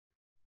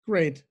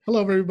Great.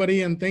 Hello,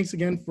 everybody, and thanks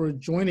again for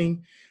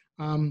joining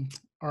um,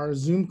 our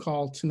Zoom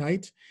call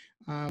tonight.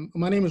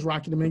 My name is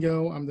Rocky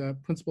Domingo. I'm the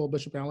principal of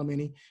Bishop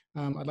Alamany.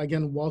 I'd like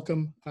again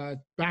welcome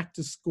back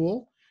to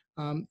school.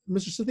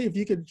 Mr. Cynthia, if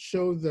you could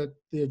show the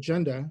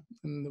agenda,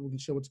 and then we can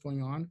show what's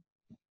going on.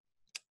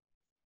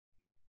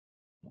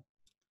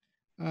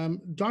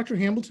 Dr.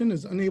 Hamilton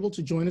is unable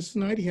to join us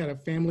tonight. He had a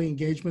family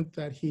engagement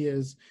that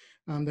he's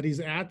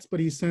at, but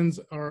he sends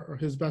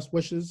his best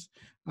wishes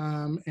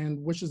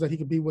and wishes that he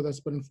could be with us.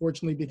 But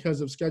unfortunately,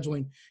 because of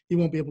scheduling, he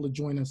won't be able to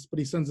join us. But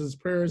he sends his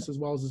prayers as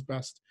well as his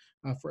best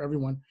for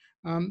everyone.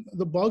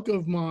 The bulk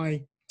of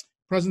my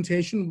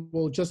presentation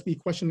will just be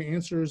question and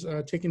answers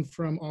taken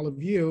from all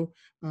of you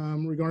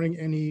regarding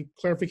any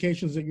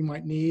clarifications that you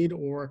might need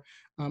or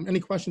any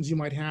questions you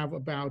might have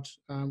about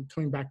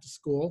coming back to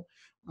school.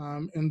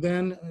 And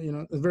then,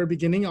 at the very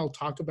beginning, I'll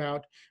talk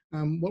about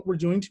what we're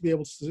doing to be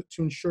able to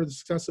ensure the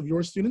success of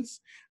your students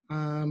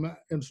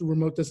and through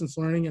remote distance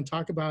learning, and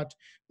talk about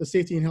the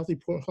safety and healthy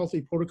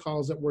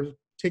protocols that were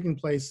taking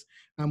place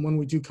when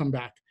we do come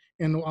back.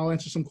 And I'll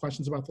answer some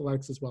questions about the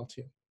athletics as well,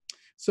 too.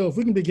 So if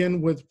we can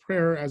begin with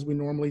prayer as we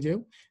normally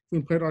do, we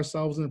can pray to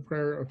ourselves in the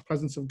prayer of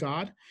presence of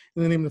God.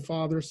 In the name of the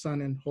Father,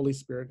 Son, and Holy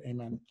Spirit,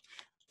 amen.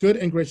 Good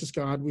and gracious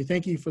God, we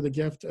thank you for the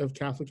gift of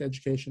Catholic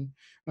education,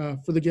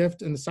 for the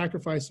gift and the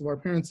sacrifice of our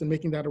parents in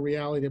making that a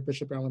reality at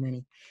Bishop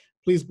Alamany.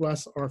 Please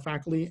bless our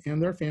faculty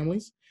and their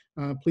families.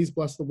 Please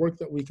bless the work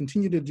that we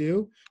continue to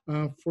do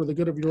for the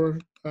good of your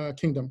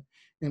kingdom.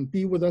 And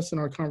be with us in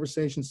our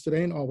conversations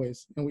today and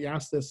always. And we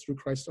ask this through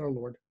Christ our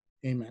Lord.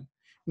 Amen.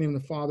 In the name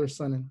of the Father,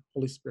 Son, and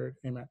Holy Spirit.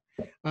 Amen.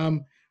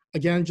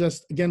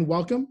 Again,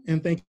 welcome.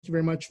 And thank you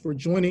very much for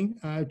joining.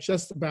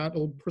 Just about a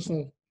little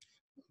personal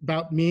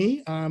about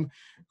me.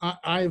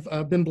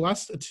 I've been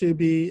blessed to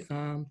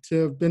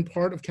have been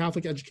part of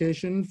Catholic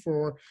education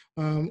for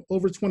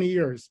over 20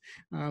 years.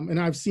 And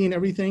I've seen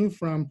everything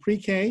from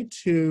pre-K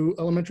to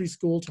elementary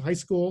school to high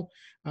school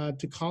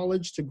to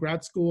college to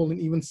grad school and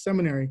even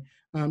seminary,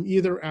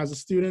 either as a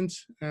student,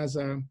 as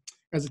a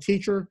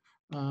teacher,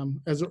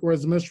 or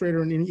as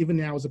administrator, and even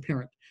now as a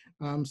parent.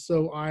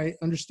 So I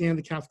understand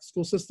the Catholic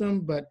school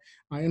system, but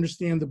I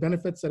understand the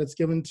benefits that it's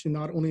given to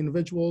not only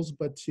individuals,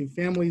 but to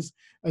families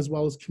as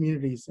well as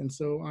communities. And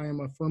so I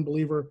am a firm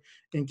believer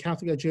in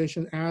Catholic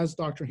education as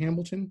Dr.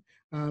 Hamilton,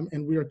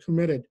 and we are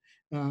committed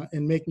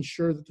in making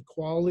sure that the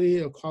quality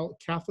of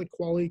Catholic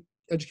quality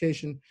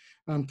education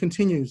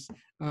continues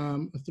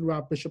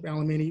throughout Bishop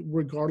Alamany,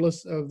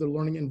 regardless of the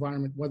learning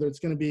environment, whether it's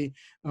going to be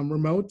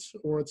remote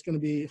or it's going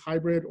to be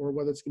hybrid or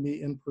whether it's going to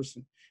be in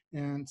person.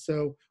 And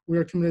so we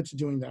are committed to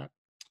doing that.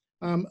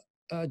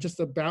 Just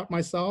about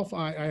myself,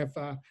 I have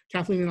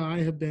Kathleen and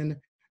I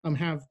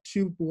have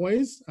two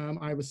boys.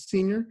 I have a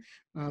senior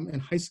in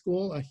high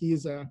school.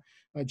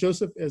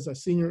 Joseph is a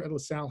senior at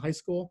LaSalle High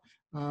School.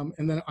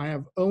 And then I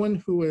have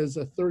Owen, who is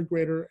a third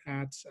grader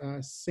at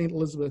St.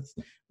 Elizabeth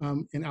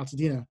in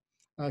Altadena.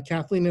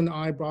 Kathleen and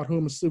I brought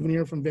home a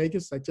souvenir from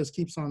Vegas that just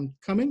keeps on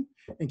coming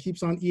and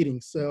keeps on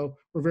eating. So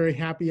we're very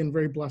happy and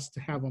very blessed to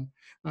have them.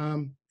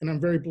 And I'm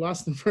very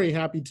blessed and very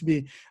happy to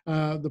be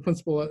the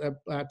principal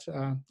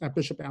at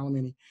Bishop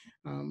Alamany.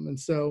 And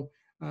so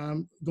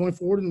going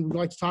forward, and we'd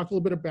like to talk a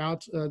little bit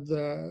about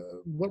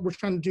what we're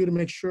trying to do to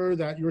make sure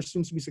that your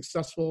students will be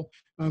successful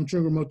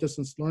during remote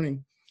distance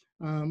learning.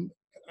 I'm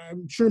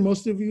sure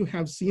most of you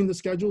have seen the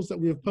schedules that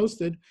we have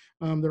posted.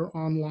 They're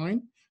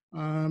online.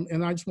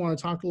 And I just want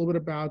to talk a little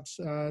bit about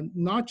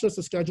not just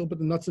the schedule, but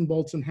the nuts and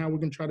bolts and how we're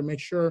going to try to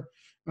make sure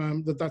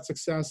that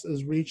success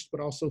is reached,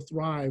 but also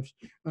thrives,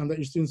 that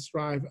your students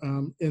thrive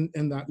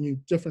in that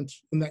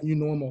new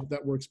normal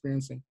that we're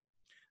experiencing.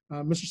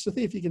 Mr.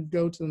 Sethi, if you could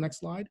go to the next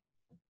slide.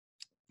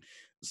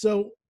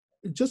 So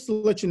just to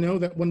let you know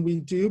that when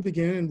we do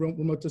begin in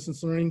remote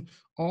distance learning,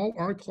 all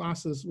our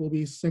classes will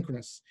be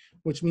synchronous,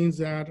 which means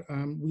that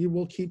we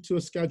will keep to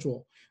a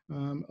schedule.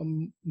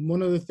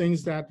 One of the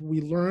things that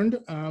we learned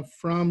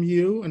from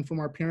you and from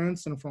our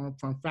parents and from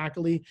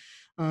faculty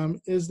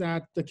is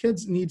that the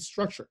kids need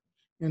structure.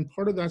 And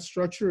part of that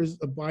structure is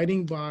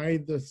abiding by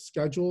the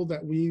schedule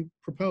that we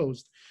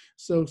proposed.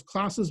 So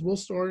classes will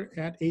start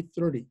at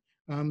 8:30.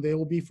 They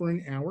will be for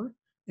an hour,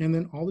 and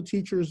then all the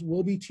teachers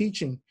will be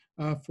teaching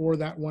for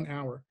that 1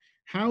 hour.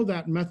 How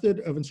that method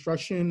of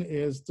instruction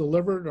is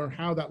delivered or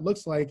how that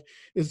looks like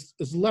is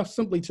left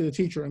simply to the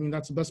teacher. I mean,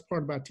 that's the best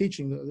part about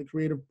teaching, the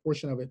creative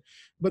portion of it.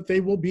 But they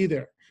will be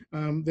there.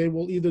 They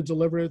will either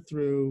deliver it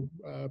through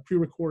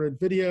pre-recorded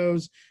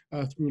videos,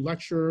 through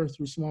lecture,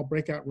 through small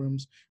breakout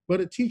rooms.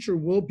 But a teacher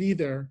will be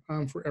there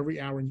for every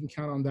hour, and you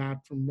can count on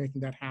that from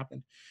making that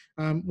happen.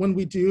 When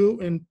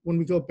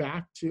we go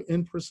back to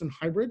in-person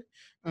hybrid,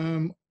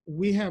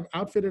 we have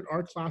outfitted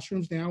our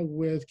classrooms now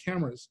with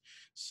cameras.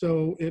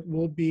 So it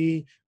will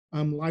be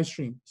live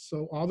streamed.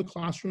 So all the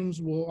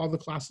classes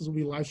will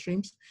be live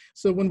streams.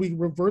 So when we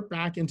revert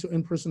back into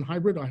in-person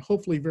hybrid,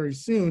 hopefully very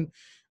soon,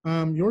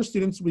 your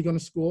students will be going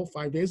to school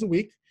 5 days a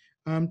week.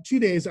 2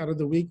 days out of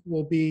the week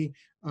will be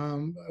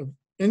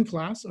in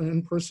class or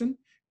in person,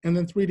 and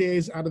then 3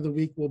 days out of the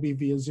week will be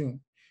via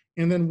Zoom.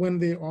 And then when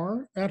they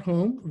are at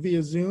home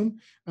via Zoom,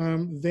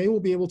 they will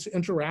be able to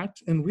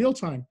interact in real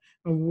time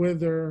with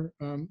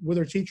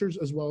their teachers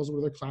as well as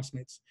with their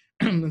classmates.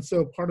 And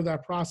so part of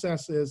that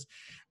process is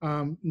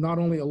not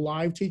only a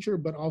live teacher,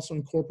 but also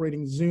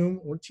incorporating Zoom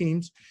or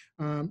Teams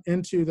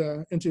into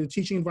the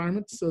teaching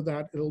environment so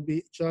that it'll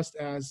be just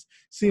as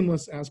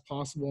seamless as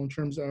possible in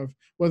terms of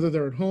whether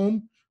they're at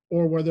home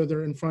or whether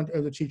they're in front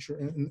of the teacher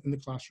in the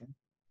classroom.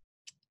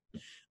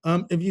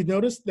 If you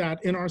notice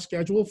that in our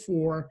schedule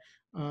for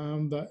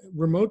the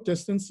remote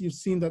distance, you've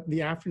seen that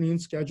the afternoon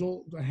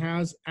schedule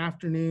has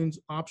afternoons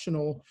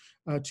optional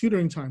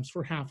tutoring times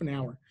for half an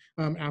hour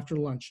after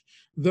lunch.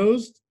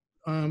 Those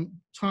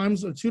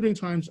times or tutoring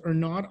times are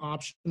not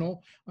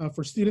optional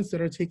for students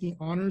that are taking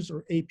honors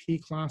or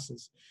AP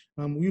classes.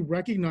 We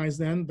recognize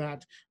then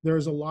that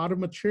there's a lot of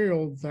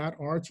material that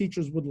our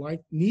teachers would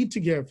need to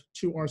give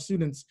to our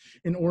students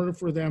in order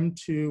for them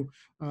to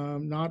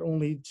not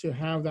only to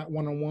have that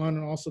one-on-one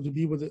and also to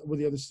be with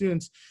the other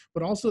students,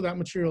 but also that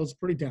material is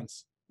pretty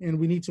dense. And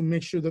we need to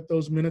make sure that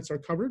those minutes are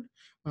covered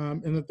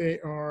and that they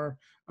are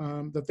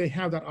that they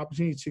have that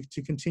opportunity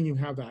to continue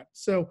have that.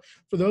 So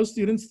for those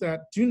students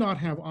that do not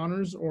have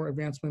honors or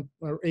advancement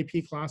or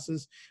AP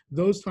classes,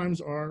 those times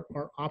are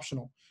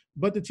optional,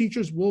 but the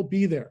teachers will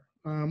be there.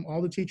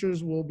 All the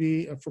teachers will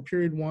be, for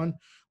period one,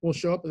 will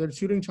show up at their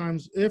tutoring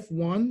times. If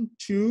 1,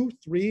 2,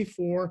 3,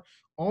 4,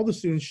 all the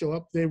students show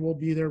up, they will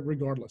be there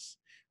regardless.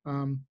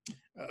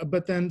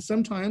 But then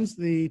sometimes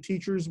the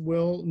teachers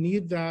will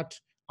need that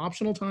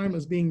optional time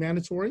as being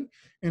mandatory,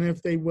 and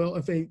if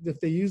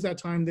they use that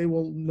time, they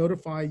will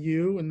notify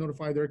you and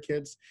notify their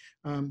kids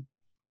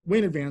way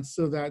in advance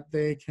so that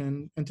they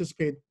can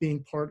anticipate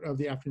being part of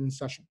the afternoon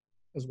session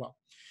as well.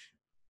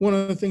 One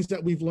of the things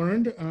that we've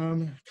learned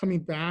coming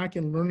back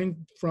and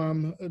learning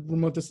from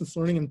remote distance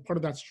learning, and part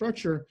of that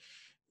structure,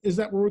 is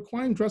that we're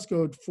requiring dress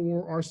code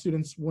for our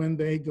students when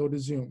they go to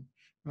Zoom.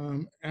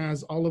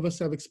 As all of us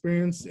have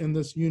experienced in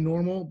this new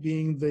normal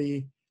being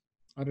the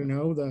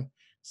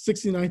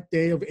 69th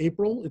day of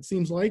April, it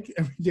seems like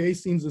every day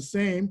seems the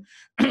same.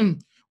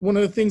 One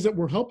of the things that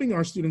we're helping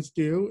our students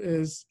do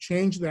is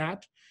change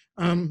that,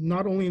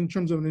 not only in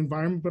terms of an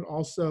environment, but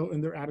also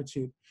in their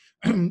attitude.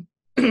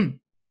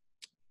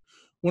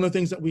 One of the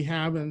things that we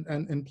have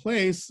in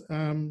place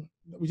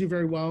that we do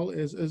very well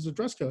is a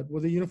dress code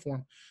with a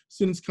uniform.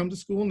 Students come to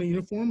school in a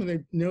uniform and they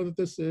know that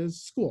this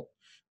is school.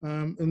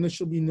 And this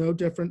will be no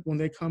different when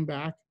they come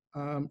back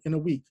in a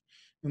week.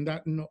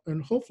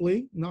 And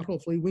hopefully, not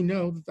hopefully, we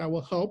know that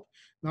will help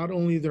not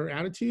only their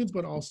attitudes,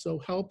 but also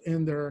help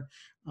in their,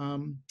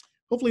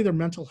 hopefully their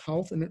mental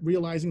health, and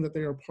realizing that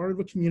they are part of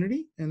a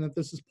community and that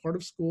this is part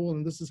of school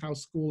and this is how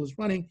school is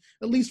running,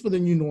 at least for the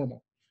new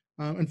normal.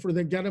 And for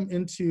them, get them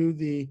into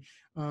the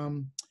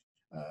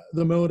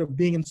mode of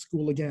being in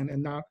school again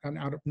and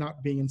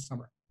not being in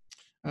summer.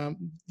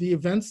 The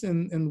events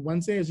in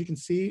Wednesday, as you can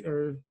see,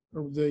 are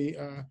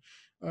the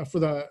for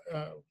the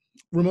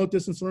remote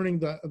distance learning,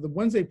 the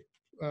Wednesday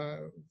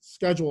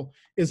schedule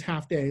is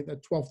half day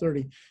at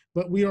 12:30,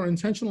 but we are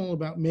intentional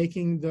about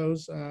making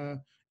those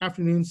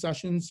afternoon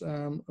sessions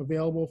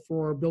available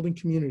for building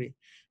community.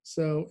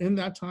 So in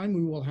that time,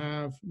 we will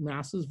have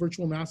masses,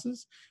 virtual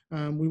masses.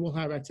 We will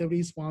have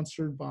activities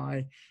sponsored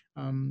by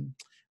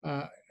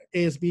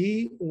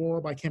ASB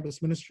or by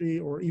campus ministry,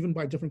 or even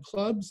by different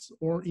clubs,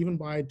 or even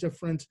by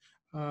different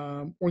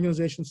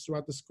organizations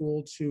throughout the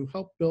school to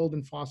help build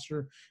and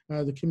foster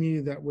the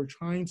community that we're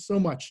trying so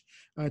much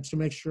to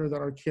make sure that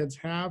our kids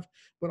have,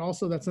 but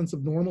also that sense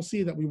of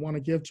normalcy that we want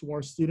to give to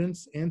our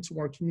students and to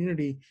our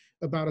community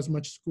about as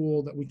much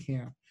school that we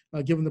can,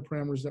 given the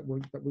parameters that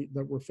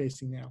we're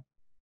facing now.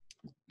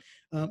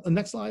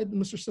 Next slide,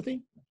 Mr.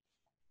 Sithi.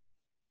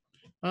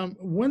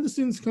 When the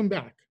students come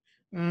back,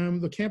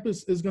 the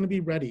campus is going to be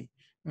ready.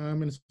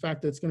 And in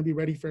fact, it's going to be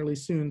ready fairly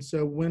soon.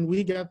 So when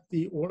we get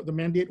the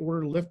mandate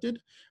order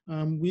lifted,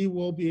 we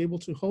will be able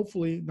to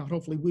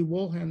we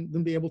will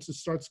then be able to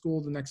start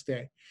school the next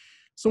day.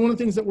 So one of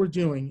the things that we're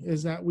doing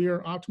is that we are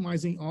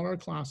optimizing all our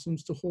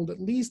classrooms to hold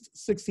at least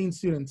 16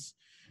 students.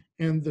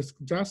 And the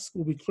desks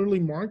will be clearly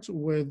marked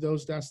with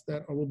those desks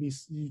that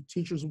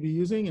teachers will be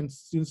using and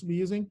students will be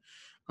using.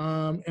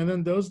 And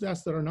then those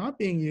desks that are not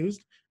being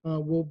used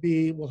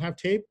will have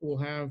tape,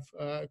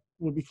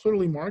 will be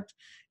clearly marked,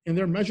 and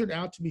they're measured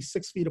out to be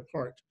 6 feet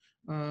apart.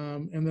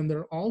 And then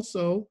there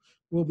also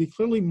will be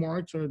clearly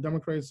marked or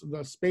demarcated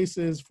the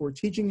spaces for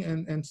teaching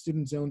and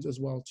student zones as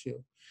well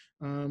too.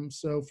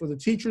 So for the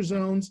teacher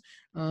zones,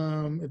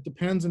 it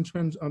depends in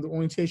terms of the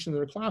orientation of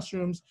their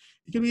classrooms.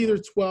 It can be either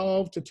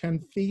 12 to 10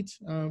 feet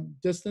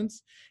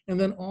distance, and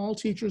then all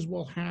teachers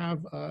will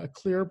have a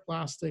clear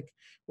plastic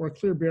or a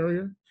clear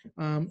barrier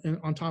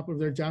on top of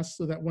their desks,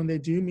 so that when they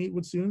do meet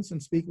with students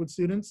and speak with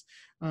students,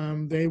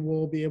 they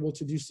will be able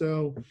to do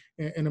so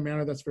in a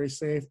manner that's very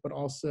safe, but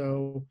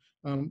also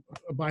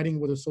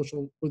abiding with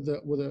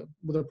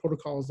the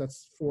protocols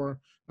that's for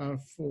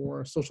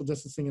social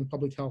distancing and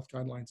public health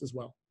guidelines as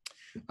well.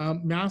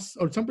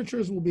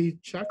 Temperatures will be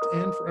checked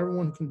in for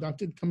everyone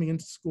conducted coming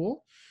into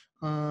school.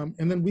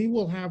 And then we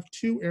will have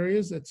 2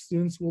 areas that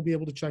students will be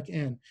able to check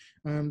in.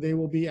 They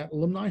will be at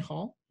Alumni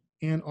Hall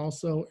and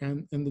also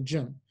in the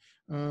gym.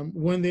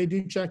 When they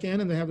do check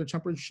in and they have their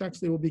temperature checks,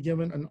 they will be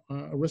given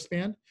a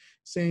wristband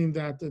saying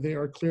that they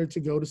are cleared to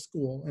go to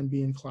school and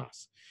be in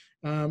class.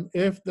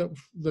 If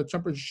the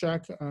temperature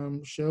check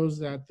shows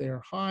that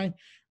they're high,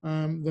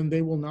 then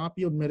they will not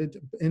be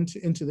admitted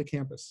into the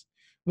campus.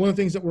 One of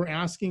the things that we're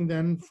asking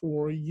then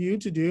for you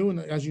to do, and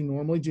as you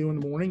normally do in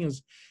the morning,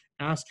 is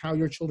ask how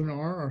your children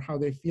are or how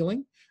they're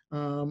feeling.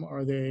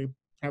 Are they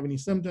have any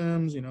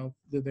symptoms? You know,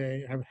 do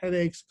they have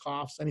headaches,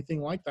 coughs,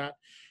 anything like that?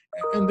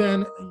 And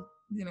then,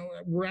 you know,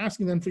 we're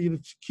asking them for you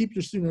to keep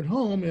your student at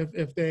home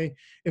if they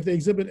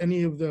exhibit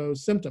any of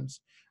those symptoms.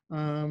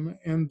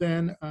 And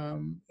then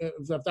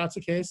if that's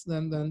the case,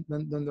 then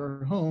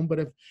they're home. But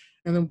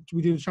and then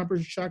we do the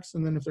temperature checks,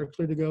 and then if they're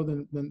clear to go,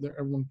 then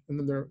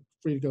they're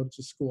free to go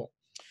to school.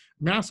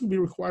 Masks will be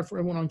required for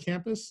everyone on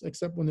campus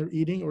except when they're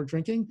eating or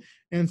drinking,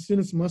 and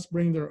students must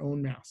bring their own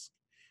mask.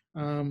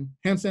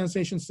 Hand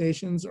sanitation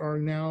stations are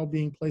now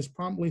being placed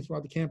promptly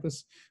throughout the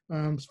campus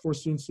for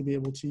students to be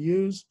able to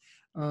use.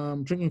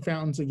 Drinking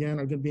fountains, again,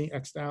 are going to be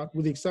X'd out,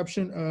 with the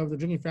exception of the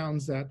drinking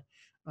fountains that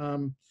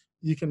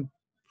you can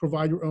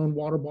provide your own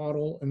water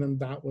bottle, and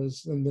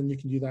then you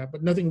can do that,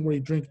 but nothing where you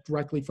drink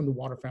directly from the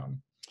water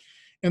fountain.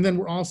 And then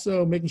we're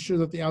also making sure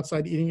that the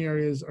outside eating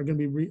areas are going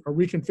to be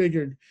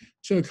reconfigured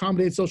to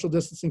accommodate social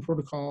distancing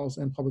protocols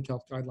and public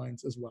health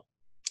guidelines as well.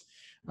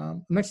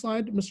 Next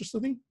slide, Mr.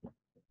 Smithy.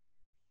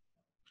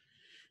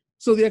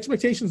 So the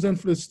expectations then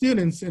for the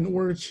students, in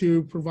order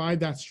to provide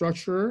that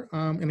structure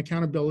and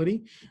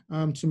accountability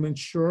to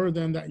ensure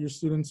then that your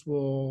students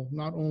will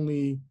not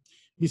only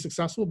be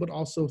successful, but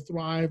also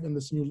thrive in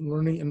this new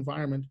learning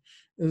environment,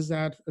 is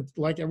that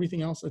like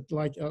everything else,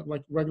 like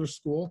regular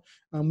school,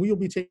 we will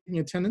be taking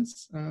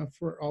attendance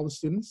for all the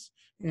students,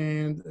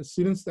 and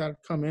students that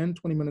come in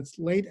 20 minutes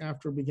late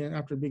after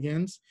it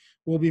begins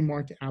will be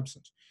marked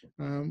absent.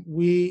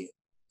 We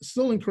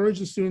still encourage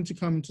the student to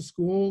come to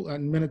school at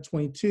minute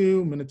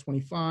 22, minute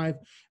 25,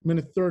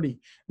 minute 30.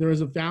 There is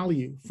a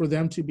value for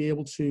them to be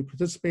able to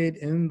participate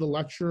in the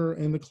lecture,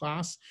 in the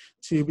class,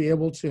 to be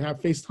able to have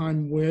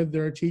FaceTime with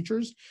their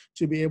teachers,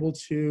 to be able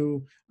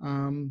to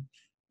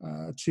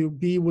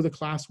be with a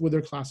class with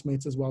their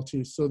classmates as well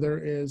too. So there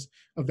is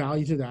a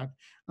value to that.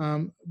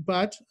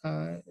 But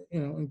you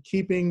know, in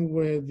keeping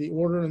with the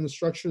order and the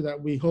structure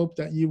that we hope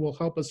that you will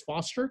help us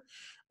foster,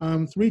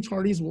 3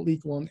 tardies will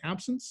equal an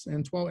absence,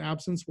 and 12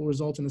 absence will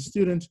result in a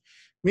student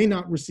may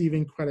not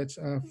receiving credit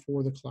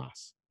for the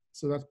class.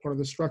 So that's part of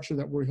the structure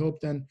that we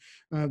hope then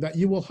that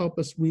you will help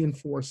us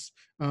reinforce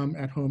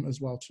at home as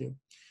well too.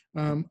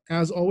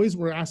 As always,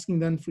 we're asking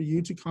then for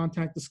you to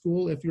contact the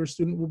school if your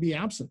student will be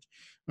absent,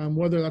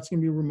 whether that's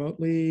going to be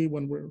remotely,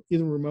 when we're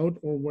either remote,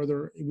 or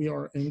whether we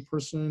are in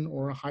person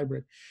or a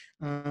hybrid.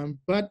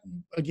 But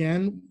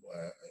again,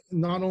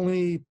 not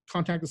only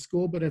contact the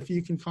school, but if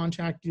you can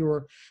contact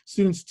your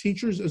students'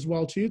 teachers as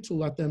well too, to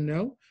let them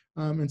know.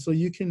 And so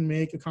you can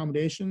make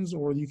accommodations,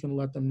 or you can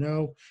let them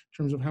know in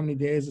terms of how many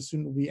days the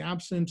student will be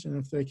absent, and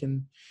if they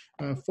can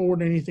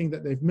forward anything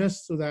that they've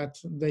missed, so that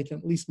they can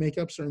at least make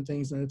up certain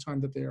things in the time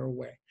that they are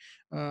away.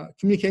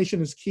 Communication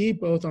is key,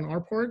 both on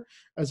our part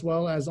as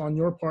well as on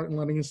your part, in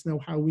letting us know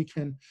how we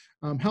can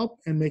help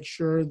and make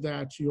sure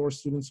that your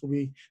students will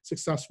be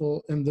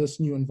successful in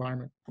this new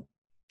environment.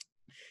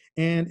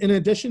 And in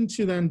addition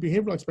to then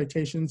behavioral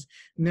expectations,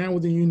 now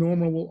with the new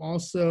normal, we're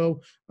also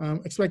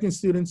expecting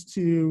students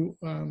to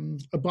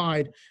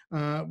abide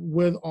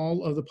with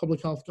all of the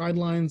public health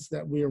guidelines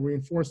that we are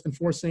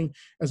enforcing,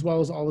 as well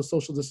as all the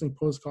social distancing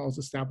protocols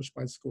established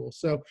by the school.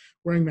 So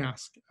wearing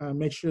masks,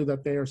 make sure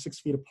that they are 6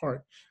 feet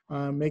apart,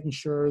 making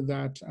sure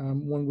that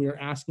when we are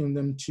asking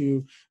them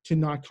to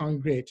not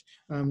congregate,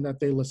 that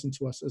they listen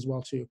to us as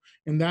well too.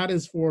 And that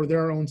is for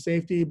their own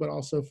safety, but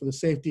also for the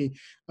safety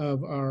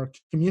of our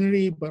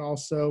community, but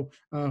also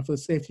for the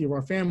safety of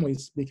our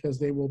families, because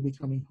they will be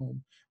coming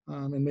home,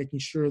 and making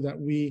sure that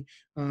we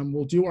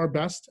will do our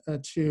best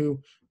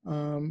to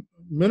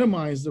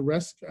minimize the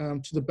risk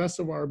to the best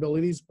of our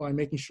abilities, by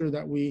making sure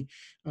that we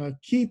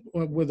keep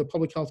with the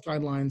public health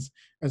guidelines,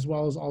 as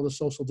well as all the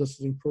social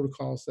distancing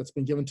protocols that's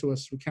been given to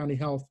us through county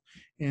health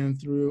and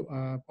through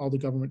all the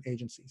government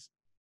agencies.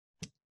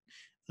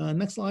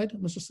 Next slide,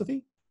 Mr.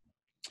 Sithi.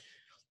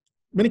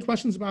 Many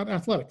questions about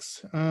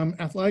athletics.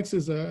 Athletics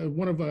is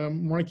one of our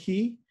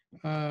marquee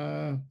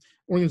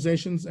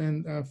organizations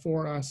and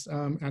for us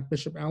at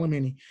Bishop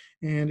Alemany,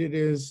 and it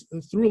is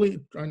really,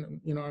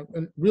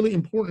 really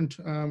important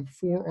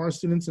for our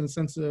students in a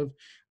sense of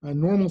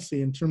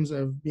normalcy, in terms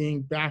of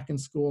being back in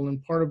school.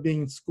 And part of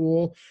being in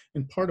school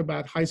and part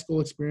about high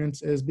school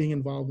experience is being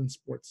involved in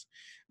sports.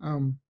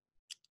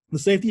 The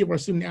safety of our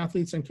student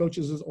athletes and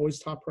coaches is always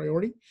top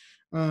priority.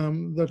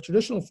 The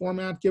traditional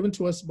format given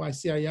to us by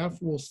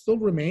CIF will still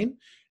remain.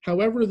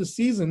 However, the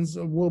seasons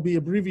will be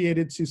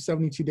abbreviated to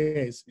 72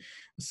 days.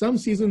 Some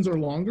seasons are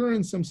longer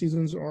and some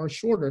seasons are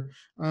shorter,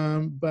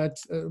 but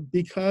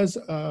because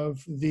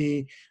of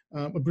the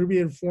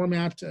abbreviated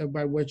format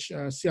by which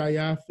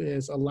CIF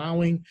is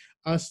allowing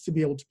us to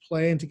be able to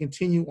play and to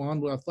continue on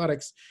with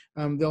athletics,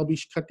 they'll be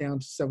cut down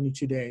to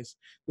 72 days.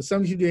 The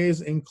 72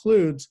 days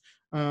includes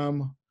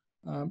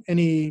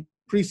any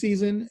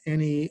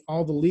preseason,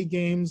 all the league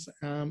games,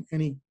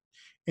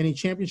 any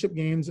championship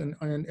games, and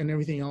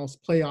everything else,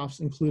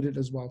 playoffs included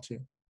as well too.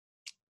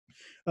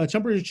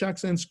 Temperature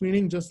checks and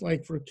screening, just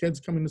like for kids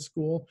coming to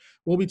school,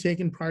 will be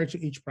taken prior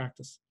to each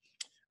practice.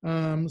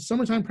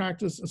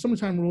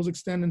 Summertime rules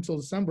extend until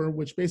December,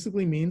 which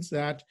basically means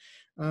that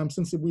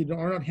since we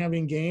are not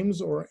having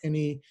games or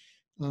any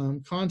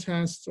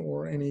contests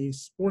or any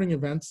sporting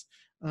events,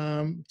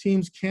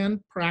 teams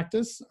can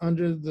practice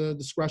under the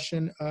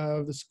discretion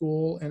of the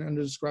school and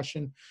under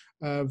discretion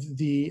of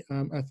the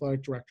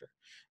athletic director.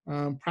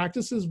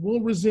 Practices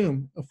will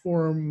resume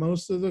for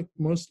most of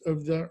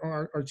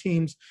our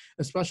teams,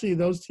 especially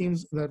those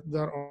teams that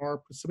are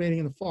participating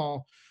in the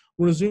fall,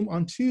 will resume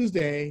on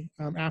Tuesday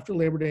after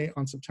Labor Day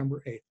on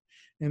September 8th.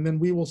 And then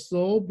we will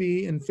still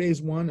be in phase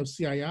 1 of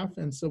CIF,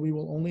 and so we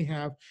will only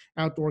have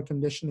outdoor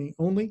conditioning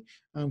only.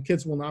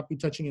 Kids will not be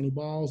touching any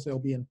balls. They'll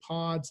be in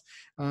pods.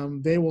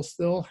 They will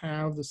still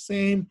have the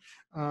same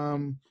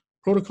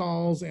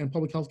protocols and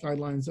public health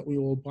guidelines that we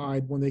will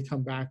abide when they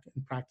come back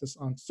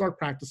and start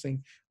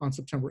practicing on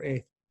September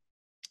 8th.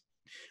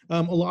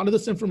 A lot of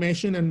this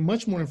information and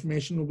much more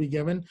information will be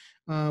given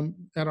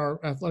at our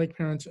athletic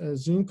parent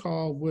Zoom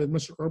call with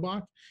Mr.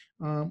 Urbach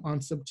on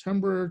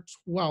September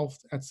 12th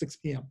at 6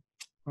 p.m.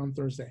 on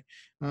Thursday.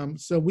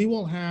 So we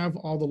will have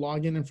all the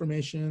login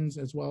informations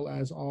as well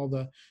as all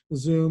the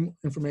Zoom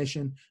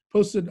information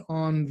posted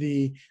on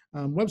the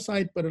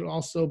website, but it'll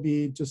also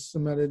be just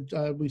submitted,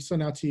 we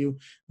send out to you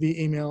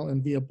via email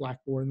and via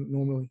Blackboard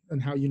normally,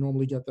 and how you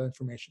normally get the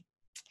information.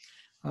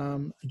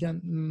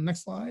 Again,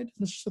 next slide,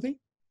 Mr. Sethi.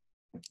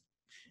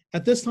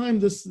 At this time,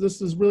 this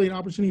is really an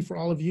opportunity for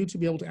all of you to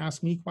be able to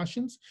ask me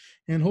questions,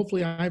 and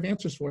hopefully I have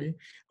answers for you.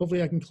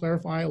 Hopefully I can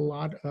clarify a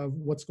lot of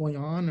what's going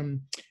on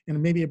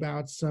and maybe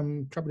about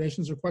some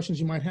trepidations or questions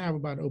you might have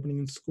about opening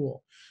in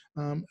school.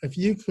 If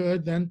you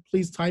could, then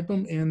please type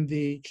them in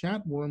the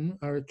chat room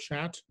or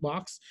chat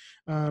box.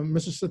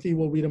 Mr. Sethi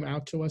will read them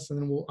out to us,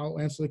 and then I'll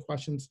answer the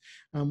questions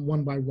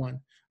one by one.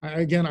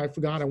 Again, I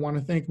forgot, I want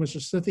to thank Mr.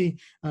 Sethi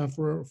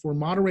for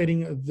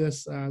moderating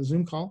this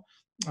Zoom call.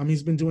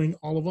 He's been doing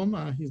all of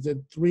them. He's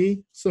did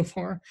 3 so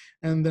far,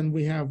 and then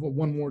we have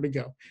 1 more to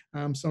go.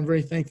 So I'm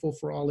very thankful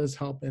for all his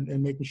help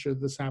and making sure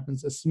this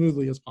happens as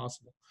smoothly as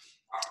possible.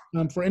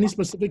 For any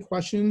specific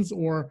questions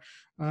or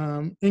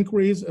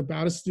inquiries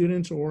about a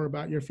student or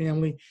about your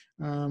family,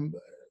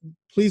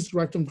 please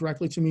direct them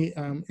directly to me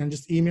and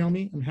just email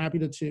me. I'm happy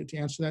to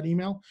answer that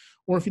email.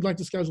 Or if you'd like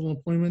to schedule an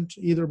appointment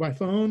either by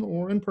phone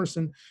or in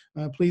person,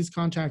 please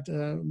contact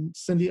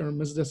Cindy or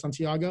Mrs. De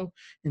Santiago,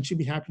 and she'd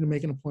be happy to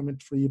make an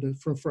appointment for you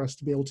for us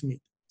to be able to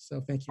meet.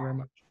 So thank you very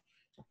much.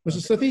 Mr.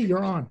 Sethi,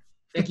 you're on.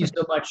 Thank you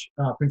so much,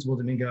 Principal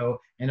Domingo.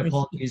 And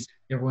apologies,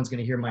 everyone's going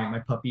to hear my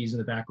puppies in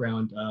the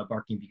background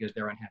barking because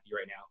they're unhappy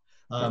right now.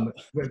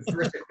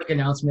 First, a quick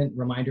announcement,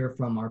 reminder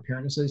from our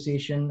parent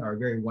association, our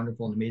very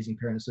wonderful and amazing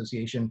parent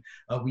association.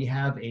 We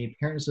have a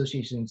parent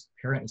association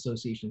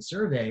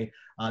survey.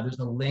 There's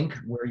a link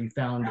where you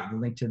found the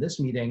link to this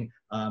meeting,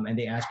 and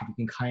they ask if you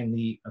can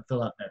kindly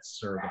fill out that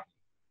survey.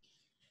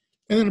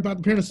 And then about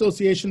the Parent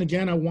Association,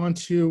 again, I want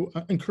to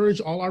encourage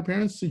all our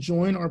parents to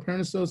join our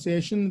Parent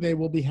Association. They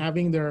will be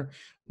having their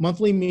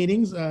monthly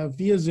meetings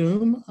via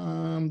Zoom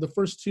the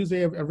first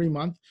Tuesday of every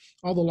month.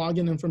 All the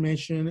login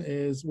information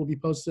will be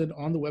posted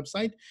on the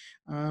website.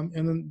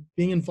 And then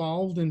being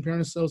involved in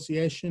Parent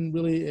Association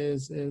really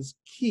is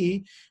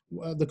key.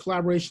 The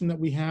collaboration that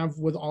we have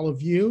with all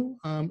of you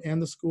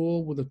and the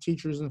school, with the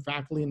teachers and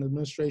faculty and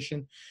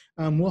administration,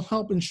 will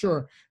help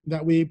ensure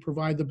that we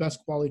provide the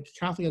best quality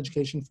Catholic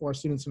education for our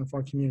students and for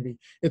our community.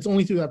 It's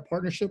only through that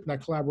partnership and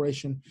that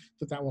collaboration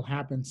that will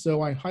happen.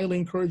 So I highly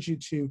encourage you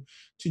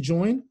to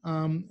join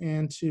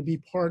and to be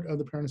part of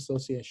the Parent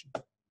Association.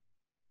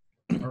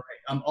 All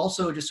right.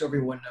 Also, just so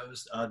everyone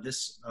knows,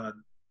 this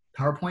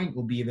PowerPoint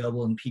will be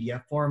available in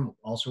PDF form,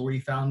 also where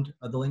you found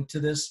the link to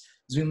this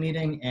Zoom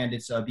meeting, and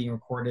it's being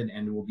recorded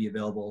and will be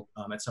available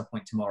at some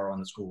point tomorrow on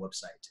the school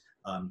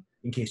website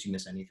in case you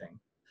miss anything.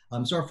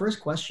 So our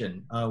first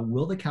question,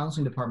 will the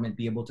counseling department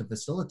be able to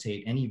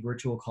facilitate any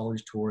virtual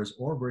college tours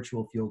or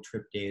virtual field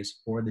trip days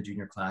for the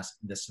junior class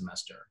this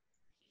semester?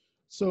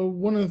 So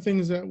one of the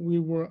things that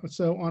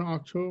on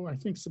October, I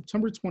think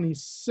September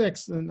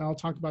 26th, and I'll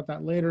talk about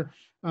that later,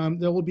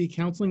 there will be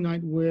counseling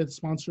night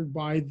sponsored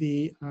by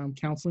the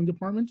counseling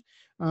department.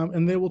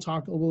 And they will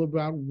talk a little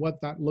about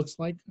what that looks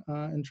like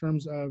in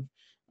terms of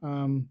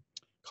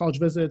college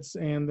visits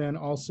and then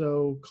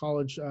also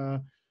college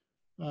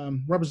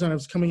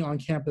representatives coming on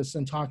campus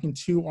and talking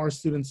to our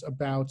students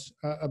about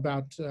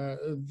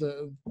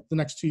the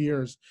next 2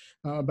 years,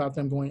 about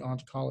them going on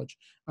to college.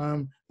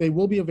 They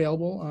will be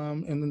available,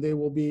 and then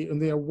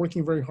they are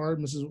working very hard.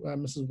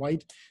 Mrs.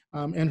 White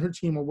and her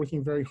team are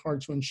working very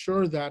hard to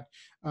ensure that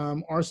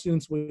our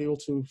students will be able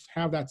to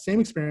have that same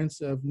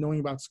experience of knowing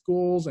about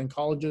schools and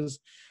colleges,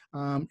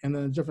 and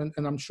then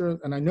and I'm sure,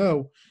 and I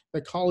know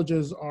that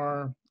colleges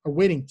are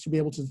waiting to be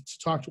able to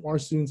talk to our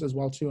students as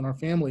well too, and our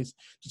families,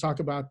 to talk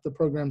about the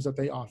programs that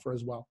they offer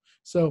as well.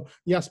 So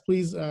yes,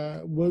 please,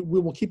 we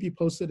will keep you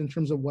posted in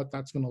terms of what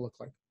that's going to look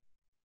like.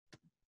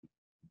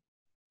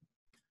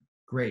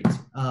 Great.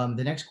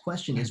 The next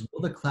question is,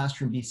 will the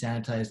classroom be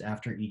sanitized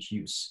after each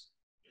use?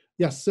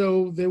 Yes,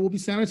 so they will be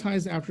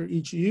sanitized after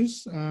each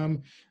use.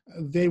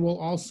 They will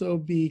also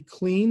be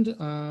cleaned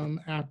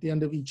at the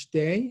end of each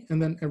day,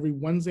 and then every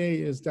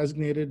Wednesday is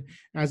designated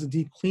as a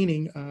deep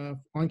cleaning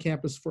on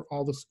campus for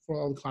all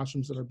the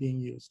classrooms that are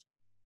being used.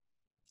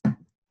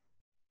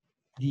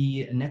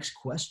 The next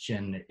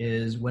question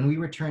is, when we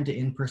return to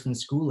in-person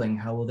schooling,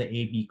 how will the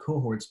AB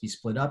cohorts be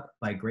split up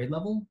by grade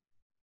level?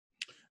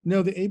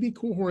 No, the AB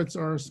cohorts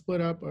are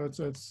split up.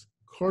 It's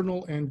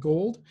cardinal and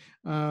gold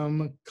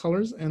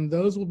colors, and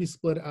those will be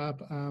split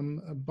up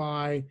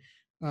by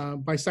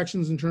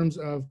sections in terms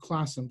of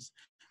classrooms.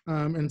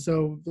 And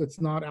so it's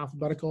not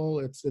alphabetical.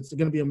 It's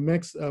going to be a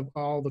mix of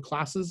all the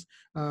classes,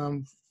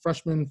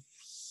 freshmen,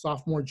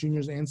 sophomore,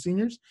 juniors, and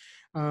seniors.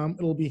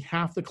 It'll be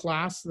half the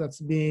class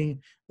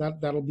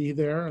that'll be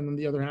there, and then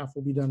the other half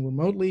will be done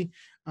remotely.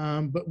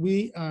 But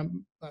we,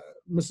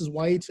 Mrs.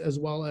 White as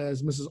well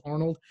as Mrs.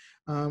 Arnold,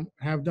 are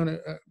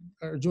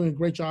doing a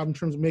great job in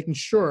terms of making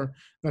sure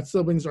that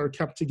siblings are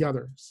kept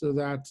together so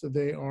that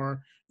they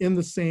are in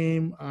the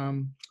same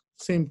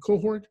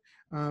cohort,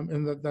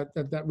 and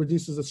that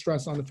reduces the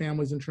stress on the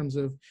families in terms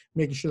of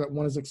making sure that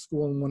one is at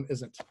school and one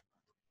isn't.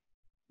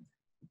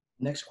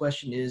 Next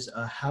question is,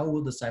 how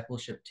will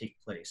discipleship take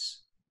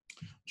place?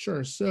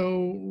 Sure.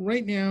 So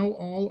right now,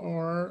 all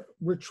our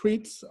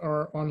retreats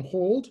are on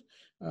hold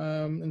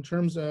in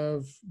terms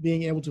of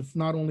being able to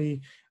not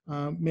only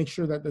make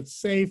sure that it's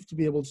safe to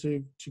be able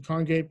to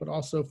congregate, but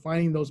also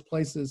finding those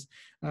places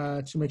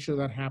to make sure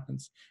that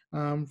happens.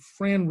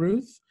 Fran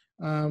Ruth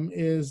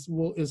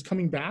is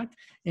coming back,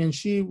 and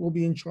she will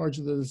be in charge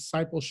of the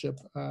discipleship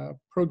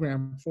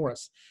program for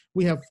us.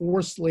 We have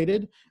 4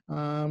 slated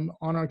on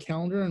our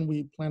calendar, and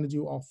we plan to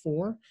do all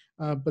 4,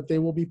 but they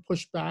will be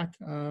pushed back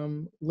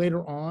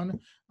later on,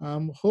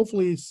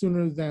 hopefully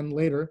sooner than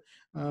later.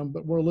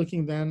 But we're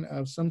looking then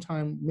of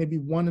sometime maybe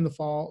 1 in the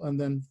fall, and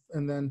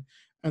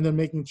then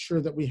making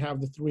sure that we have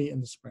the 3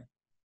 in the spring.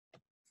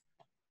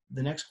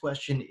 The next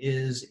question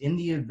is, in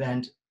the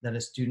event that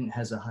a student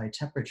has a high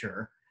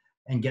temperature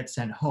and get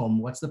sent home,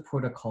 what's the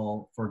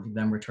protocol for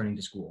them returning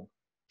to school?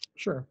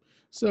 Sure.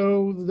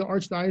 So the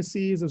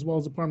Archdiocese, as well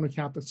as the Department of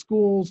Catholic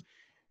Schools,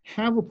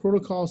 have a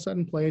protocol set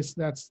in place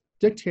that's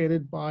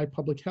dictated by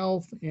public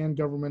health and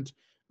government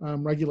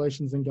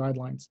regulations and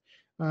guidelines.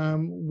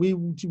 We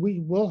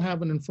will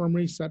have an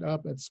infirmary set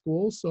up at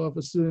school. So if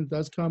a student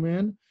does come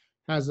in,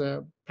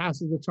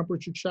 passes the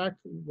temperature check,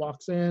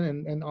 walks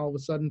in, and all of a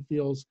sudden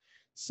feels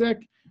sick,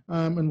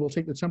 and we'll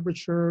take the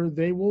temperature,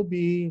 they will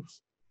be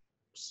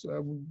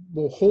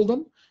we'll hold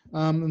them,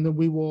 and then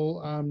we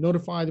will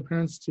notify the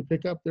parents to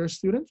pick up their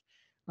student.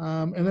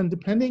 And then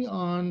depending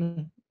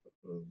on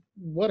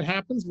what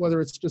happens,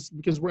 whether it's just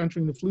because we're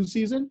entering the flu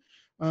season,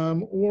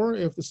 or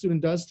if the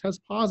student does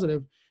test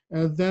positive,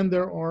 then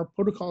there are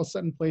protocols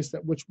set in place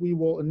which we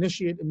will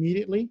initiate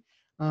immediately,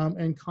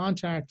 and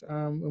contact,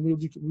 and we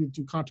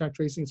do contact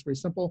tracing. It's very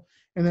simple,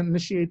 and then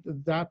initiate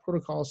that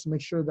protocol to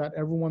make sure that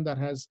everyone that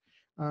has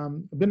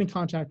been in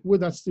contact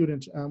with that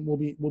student will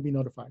be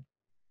notified.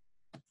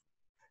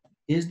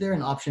 Is there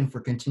an option for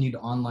continued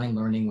online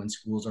learning when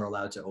schools are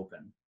allowed to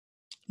open?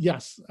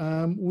 Yes,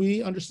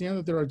 we understand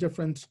that there are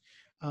different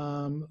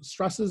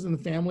stresses in the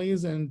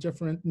families and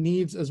different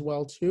needs as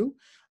well too.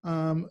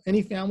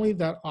 Any family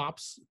that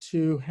opts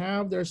to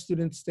have their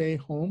students stay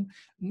home,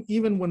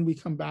 even when we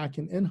come back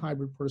in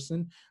hybrid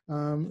person,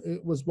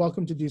 it was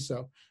welcome to do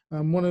so.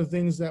 One of the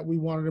things that we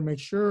wanted to make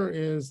sure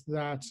is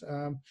that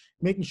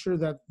making sure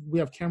that we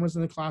have cameras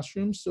in the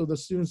classroom, so the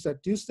students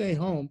that do stay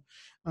home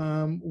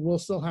will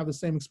still have the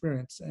same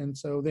experience. And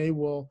so they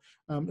will,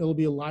 it'll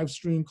be a live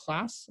stream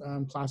class.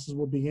 Classes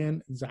will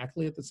begin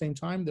exactly at the same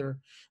time. They're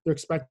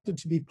expected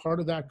to be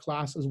part of that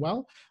class as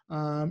well.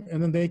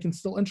 And then they can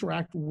still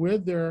interact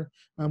with their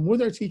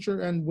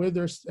teacher and with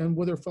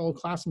their fellow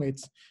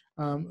classmates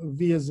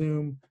via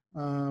Zoom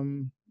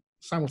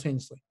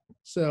simultaneously.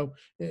 So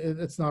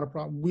it's not a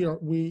problem.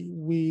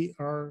 We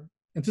are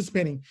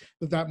anticipating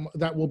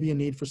that will be a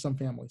need for some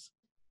families.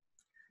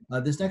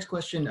 This next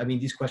question, I mean,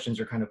 these questions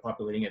are kind of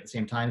populating at the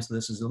same time, so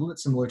this is a little bit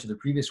similar to the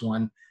previous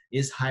one.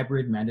 Is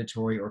hybrid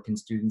mandatory, or can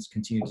students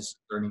continue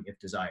distance learning if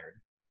desired?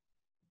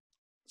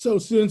 So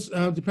students,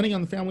 depending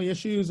on the family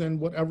issues and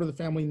whatever the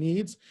family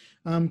needs,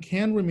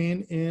 can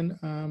remain in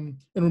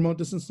remote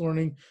distance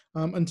learning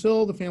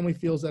until the family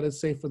feels that it's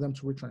safe for them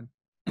to return.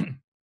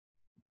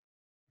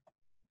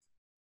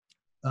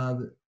 Uh,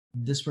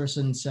 this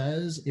person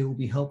says it will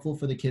be helpful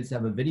for the kids to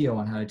have a video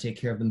on how to take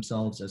care of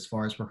themselves as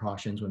far as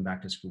precautions when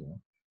back to school.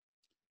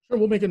 Sure,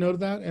 we'll make a note of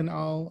that, and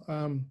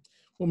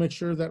we'll make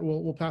sure that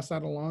we'll pass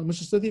that along.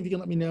 Mr. Cynthia, if you can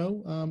let me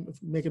know,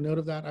 if make a note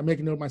of that. I make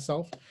a note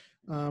myself,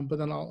 but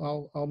then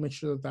I'll make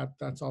sure that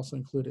that's also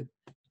included.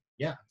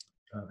 Yeah,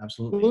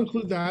 absolutely. We'll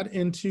include that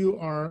into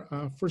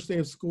our first day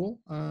of school,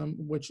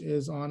 which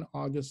is on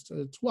August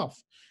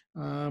 12th.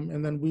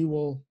 And then we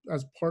will,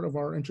 as part of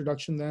our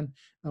introduction then,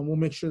 we'll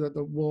make sure that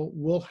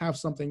we'll have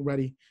something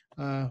ready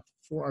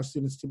for our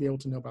students to be able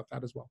to know about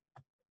that as well.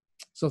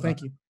 So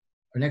thank you.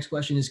 Our next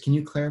question is, can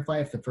you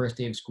clarify if the first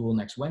day of school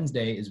next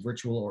Wednesday is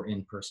virtual or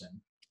in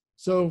person?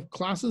 So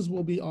classes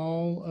will be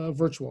all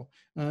virtual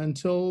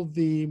until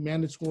the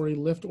mandatory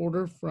lift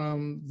order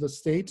from the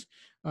state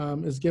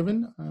is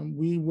given.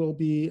 We will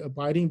be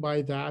abiding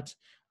by that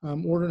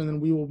order, and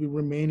then we will be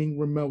remaining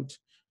remote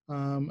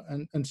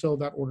until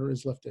that order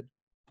is lifted.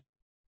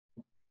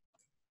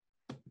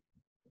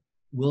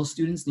 Will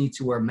students need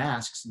to wear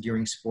masks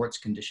during sports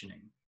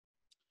conditioning?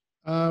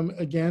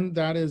 Again,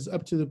 that is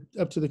up to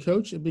the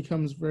coach. It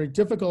becomes very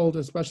difficult,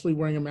 especially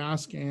wearing a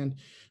mask and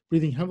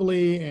breathing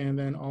heavily, and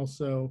then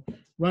also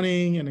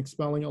running and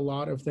expelling a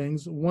lot of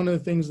things. One of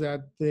the things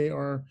that they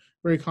are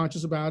very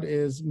conscious about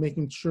is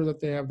making sure that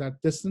they have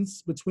that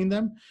distance between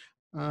them.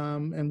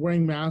 And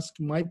wearing masks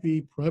might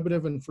be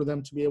prohibitive, and for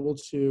them to be able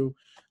to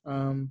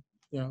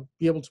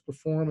be able to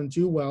perform and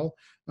do well.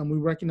 We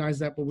recognize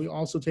that, but we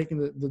also taking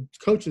the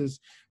coaches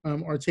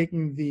are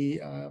taking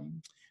the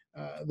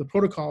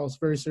protocols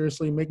very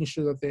seriously, making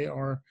sure that they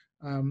are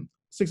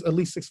at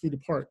least 6 feet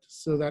apart,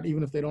 so that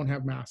even if they don't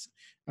have masks,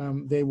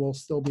 they will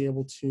still be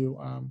able to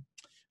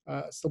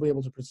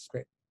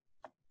participate.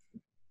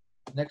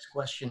 Next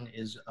question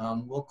is,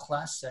 will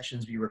class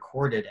sessions be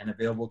recorded and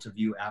available to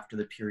view after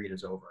the period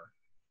is over?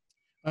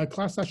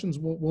 Class sessions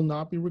will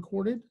not be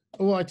recorded.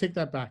 Oh, I take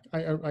that back.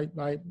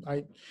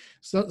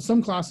 So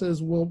some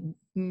classes will.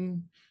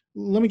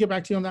 Let me get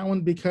back to you on that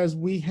one, because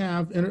we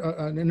have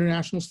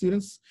international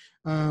students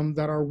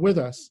that are with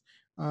us.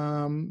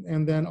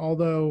 And then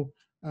although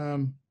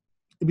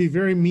it'd be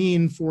very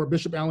mean for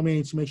Bishop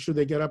Alemany to make sure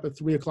they get up at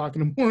 3 o'clock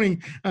in the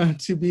morning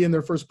to be in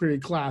their first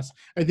period class,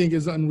 I think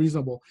is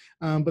unreasonable.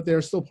 But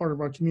they're still part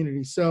of our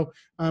community. So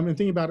and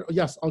thinking about it,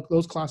 yes,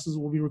 those classes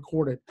will be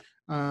recorded,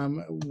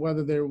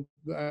 whether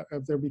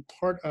they'll be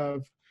part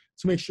of,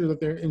 to make sure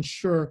that they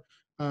ensure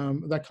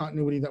that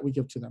continuity that we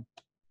give to them.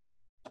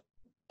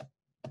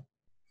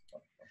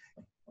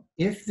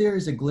 If there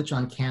is a glitch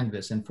on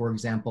Canvas, and for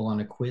example, on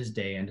a quiz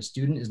day, and a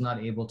student is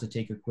not able to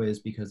take a quiz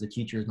because the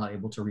teacher is not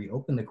able to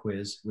reopen the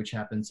quiz, which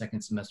happens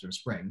second semester of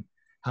spring,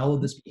 how will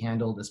this be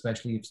handled,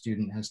 especially if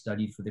student has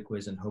studied for the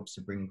quiz and hopes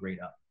to bring a grade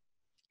up?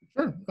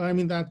 Sure. I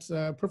mean, that's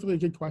a perfectly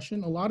good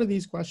question.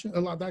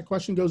 That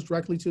question goes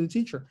directly to the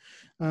teacher.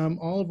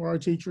 All of our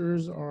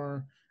teachers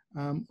are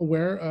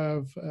aware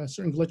of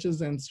certain glitches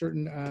and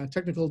certain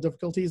technical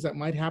difficulties that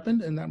might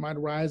happen and that might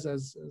arise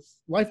as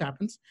life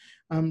happens.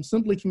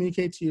 Simply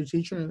communicate to your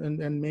teacher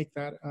and make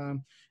that,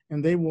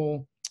 and they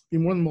will be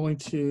more than willing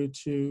to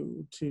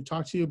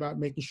talk to you about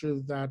making sure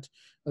that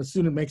a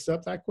student makes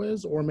up that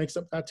quiz or makes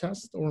up that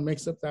test or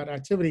makes up that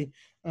activity,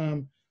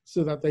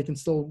 so that they can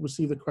still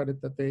receive the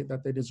credit that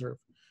they deserve.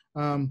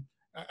 I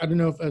don't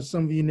know if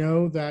some of you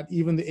know that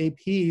even the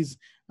APs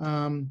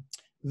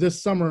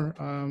this summer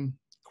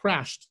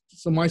crashed.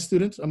 So my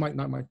student,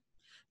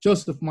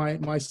 Joseph,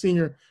 my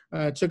senior,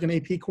 took an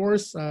AP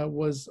course,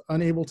 was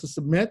unable to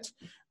submit,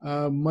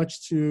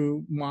 much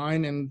to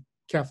mine and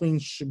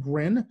Kathleen's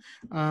chagrin.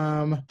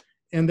 And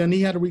then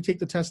he had to retake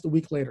the test a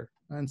week later.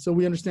 And so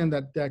we understand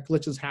that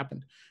glitches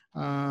happened.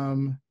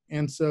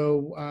 And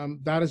so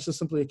that is just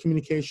simply a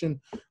communication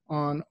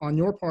on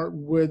your part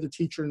with the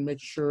teacher and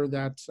make sure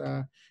that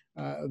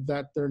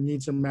that their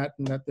needs are met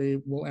and that they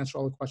will answer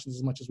all the questions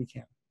as much as we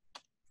can.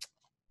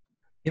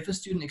 If a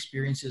student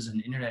experiences an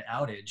internet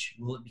outage,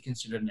 will it be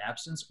considered an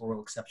absence or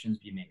will exceptions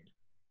be made?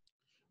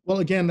 Well,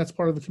 again, that's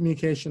part of the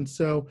communication.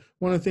 So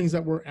one of the things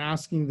that we're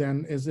asking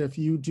then is if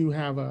you do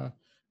have an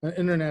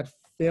internet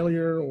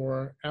failure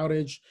or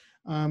outage,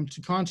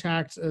 to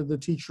contact the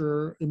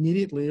teacher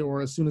immediately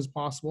or as soon as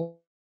possible.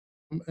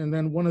 And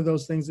then one of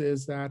those things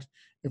is that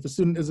if a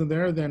student isn't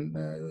there,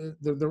 then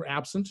they're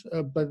absent,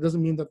 but it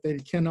doesn't mean that they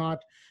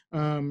cannot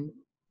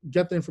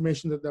get the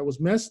information that was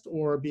missed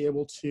or be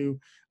able to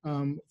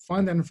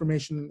find that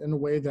information in a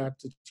way that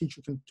the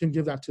teacher can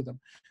give that to them,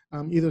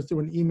 either through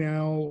an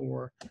email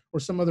or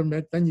some other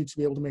venue to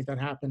be able to make that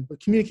happen. But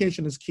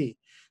communication is key.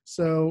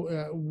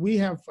 So we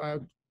have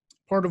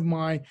part of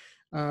my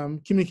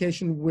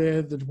communication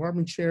with the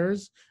department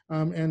chairs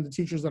and the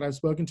teachers that I've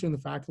spoken to and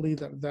the faculty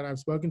that I've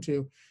spoken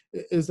to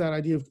is that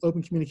idea of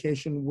open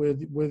communication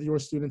with your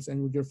students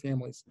and with your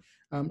families.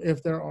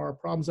 If there are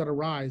problems that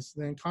arise,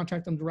 then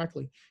contact them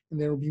directly and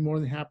they will be more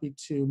than happy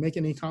to make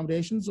any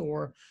accommodations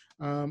or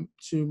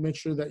to make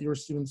sure that your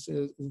students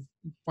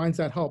finds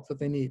that help that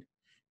they need.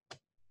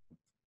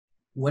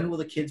 When will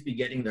the kids be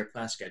getting their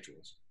class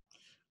schedules?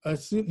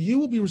 So you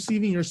will be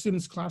receiving your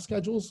students' class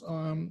schedules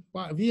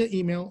via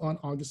email on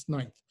August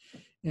 9th.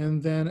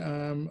 And then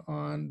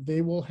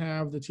they will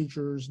have the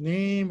teacher's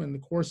name and the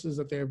courses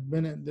that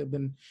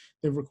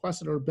they've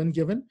requested or been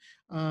given.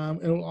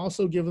 It will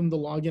also give them the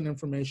login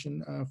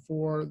information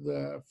for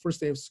the first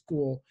day of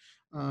school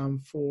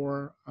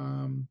for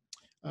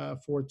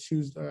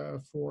Tuesday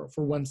for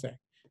Wednesday.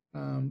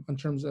 In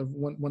terms of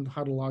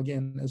how to log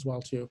in as well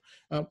too.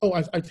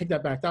 I take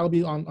that back. That'll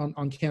be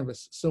on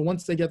Canvas. So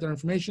once they get their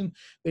information,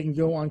 they can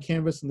go on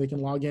Canvas and they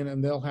can log in,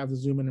 and they'll have the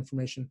Zoom in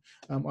information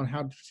on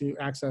how to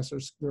access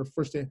their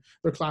first day,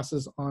 their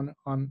classes on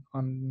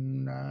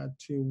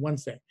to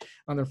Wednesday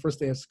on their first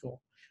day of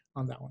school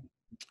on that one.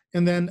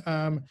 And then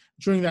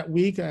during that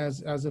week,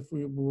 as if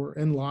we were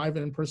in live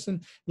and in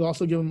person, you'll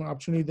also give them an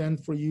opportunity then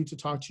for you to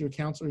talk to your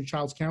counselor, your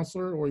child's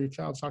counselor, or your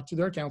child talk to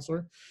their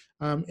counselor.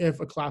 If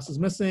a class is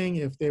missing,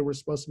 if they were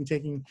supposed to be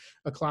taking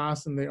a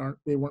class and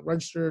they weren't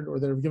registered, or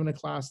they're given a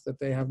class that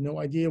they have no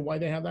idea why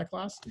they have that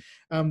class,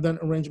 then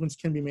arrangements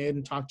can be made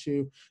and talk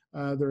to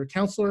their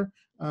counselor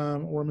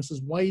or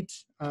Mrs. White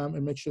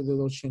and make sure that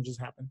those changes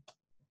happen.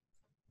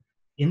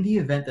 In the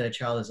event that a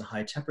child has a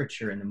high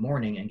temperature in the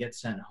morning and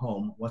gets sent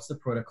home, what's the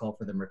protocol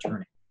for them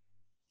returning?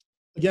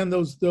 Again,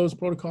 those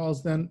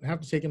protocols then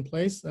have to take in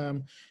place.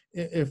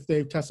 If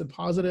they've tested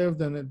positive,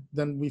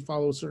 then we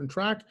follow a certain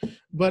track.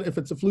 But if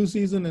it's a flu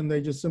season and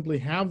they just simply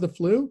have the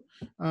flu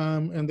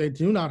and they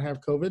do not have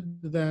COVID,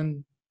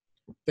 then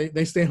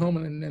they stay home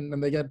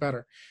and they get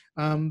better.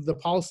 The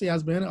policy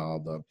has been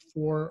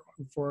for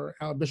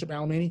Bishop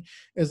Alemany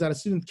is that a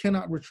student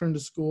cannot return to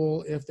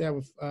school if they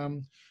have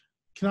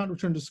cannot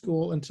return to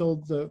school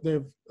until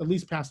they've at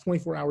least passed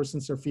 24 hours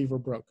since their fever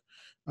broke.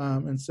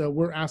 And so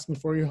we're asking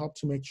for your help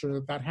to make sure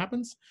that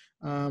happens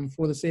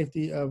for the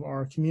safety of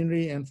our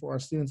community and for our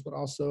students, but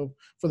also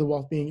for the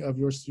well-being of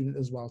your student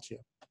as well too.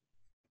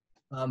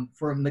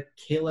 For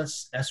Michaela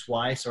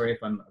S.Y., sorry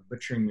if I'm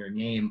butchering your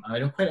name, I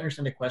don't quite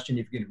understand the question.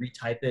 If you could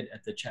retype it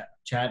at the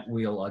chat,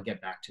 we'll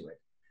get back to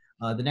it.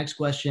 The next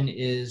question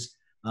is,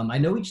 I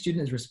know each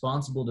student is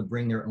responsible to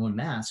bring their own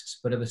masks,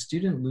 but if a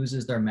student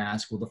loses their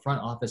mask, will the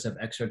front office have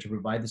extra to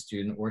provide the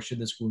student, or should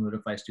the school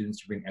notify students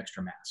to bring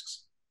extra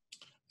masks?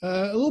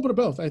 A little bit of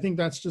both. I think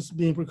that's just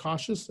being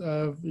precautious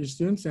of your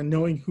students and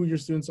knowing who your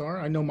students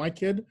are. I know my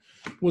kid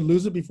would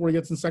lose it before he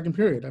gets in second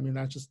period. I mean,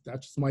 that's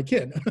just my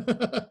kid.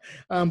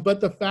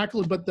 But the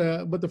faculty, but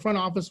the front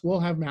office will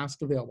have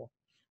masks available.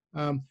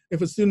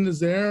 If a student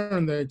is there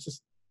and they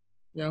just,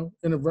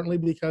 inadvertently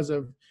because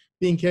of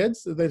being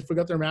kids, they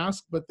forgot their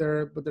mask, but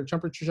their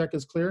temperature check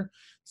is clear,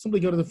 simply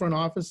go to the front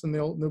office and they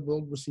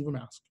will receive a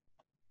mask.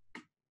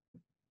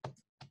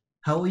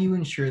 How will you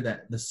ensure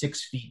that the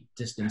 6 feet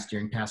distance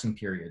during passing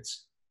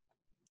periods?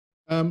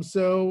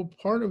 So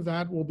part of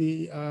that will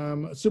be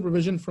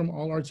supervision from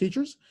all our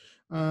teachers.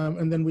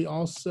 And then we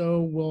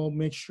also will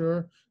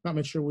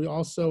we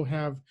also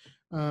have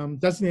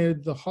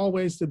designated the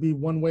hallways to be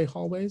one-way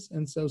hallways.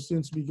 And so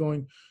students will be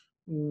going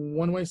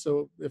one way.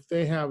 So if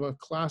they have a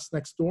class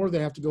next door, they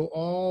have to go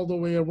all the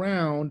way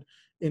around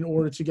in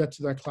order to get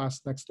to that class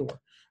next door.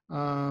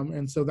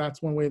 And so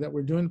that's one way that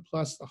we're doing.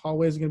 Plus the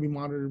hallways are going to be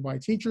monitored by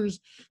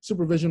teachers.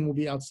 Supervision will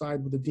be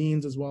outside with the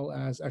deans as well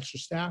as extra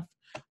staff.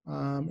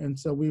 And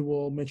so we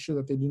will make sure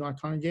that they do not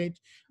congregate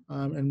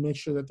and make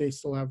sure that they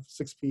still have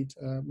 6 feet,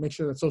 make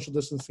sure that social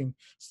distancing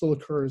still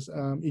occurs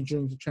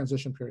during the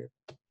transition period.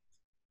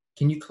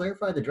 Can you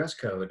clarify the dress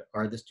code?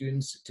 Are the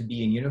students to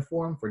be in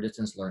uniform for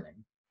distance learning?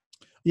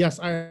 Yes,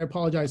 I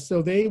apologize.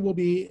 So they will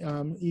be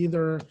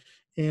either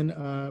in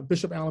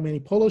Bishop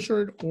Alemany polo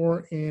shirt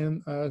or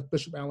in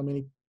Bishop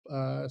Alemany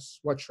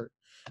sweatshirt,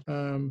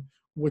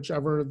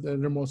 whichever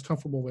they're most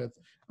comfortable with.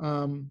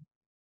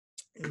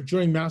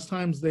 During mass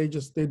times, they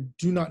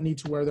do not need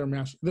to wear their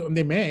mask.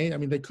 They may,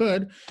 they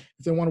could,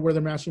 if they want to wear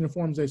their mass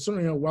uniforms, they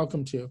certainly are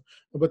welcome to.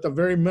 But the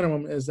very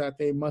minimum is that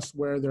they must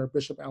wear their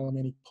Bishop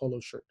Alemany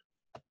polo shirt.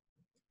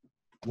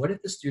 What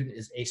if the student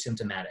is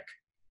asymptomatic?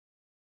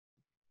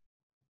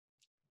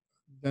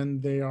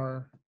 Then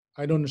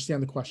I don't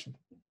understand the question.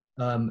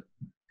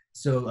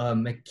 So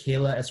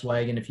Michaela S.Y.,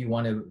 again, if you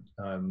want to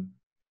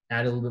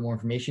add a little bit more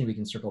information, we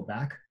can circle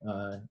back.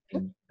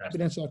 Happy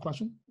to answer that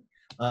question.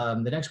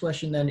 The next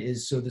question then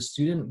is, so the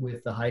student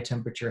with the high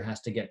temperature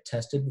has to get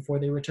tested before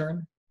they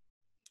return?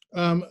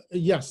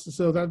 Yes,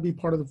 so that'd be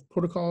part of the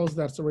protocols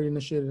that's already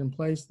initiated in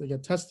place. They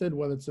get tested,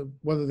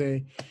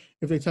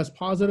 if they test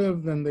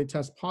positive, then they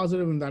test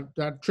positive, and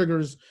that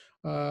triggers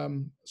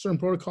certain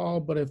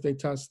protocol. But if they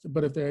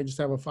just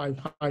have a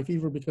high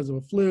fever because of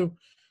a flu,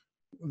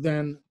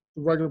 then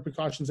the regular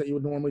precautions that you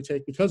would normally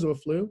take because of a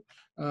flu,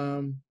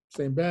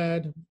 stay in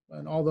bed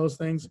and all those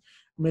things,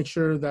 make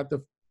sure that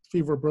the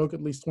fever broke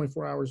at least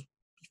 24 hours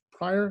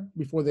prior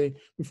before they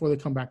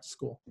come back to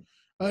school.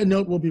 A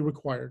note will be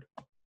required.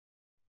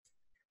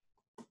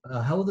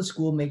 How will the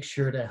school make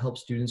sure to help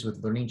students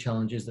with learning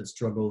challenges that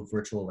struggle with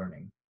virtual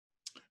learning?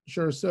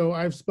 Sure. So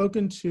I've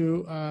spoken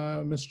to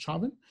Ms.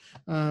 Chauvin.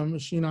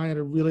 She and I had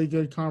a really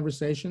good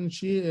conversation.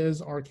 She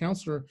is our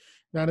counselor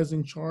that is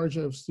in charge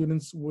of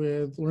students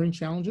with learning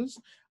challenges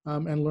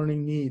and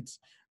learning needs.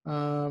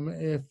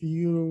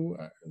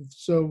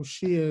 So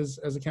she is,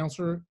 as a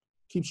counselor,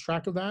 keeps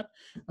track of that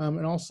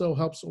and also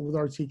helps with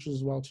our teachers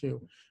as well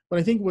too. But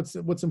I think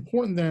what's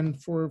important then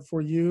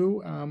for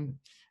you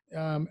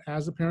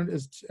as a parent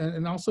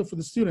and also for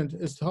the student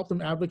is to help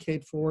them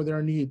advocate for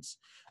their needs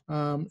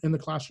in the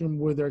classroom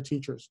with their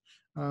teachers.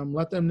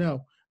 Let them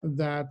know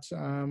that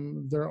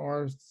there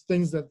are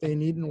things that they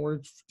need in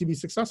order to be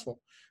successful.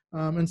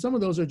 And some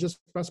of those are just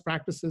best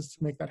practices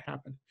to make that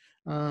happen.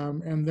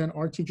 And then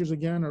our teachers,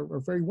 again, are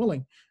very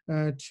willing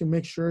to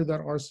make sure that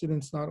our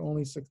students not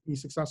only be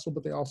successful,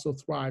 but they also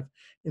thrive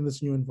in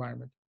this new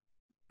environment.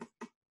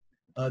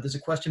 There's a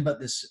question about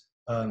this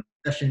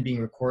session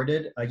being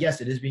recorded.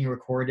 Yes, it is being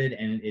recorded,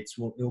 and it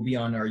will be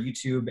on our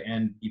YouTube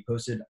and be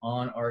posted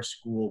on our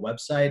school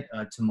website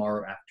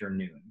tomorrow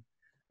afternoon.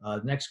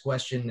 The next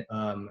question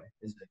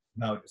is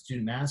about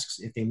student masks.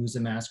 If they lose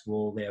a mask,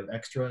 will they have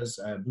extras?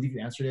 I believe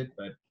you answered it,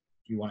 but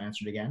if you want to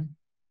answer it again.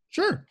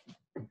 Sure.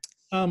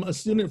 If a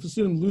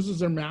student loses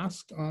their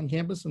mask on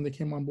campus and they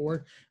came on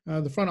board,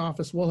 the front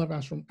office will have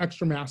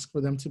extra masks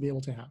for them to be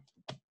able to have.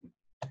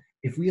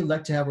 If we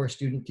elect to have our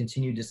student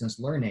continue distance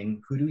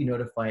learning, who do we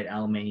notify at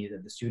Alemany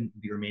that the student will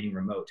be remaining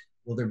remote?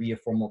 Will there be a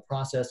formal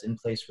process in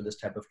place for this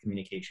type of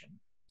communication?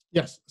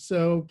 Yes,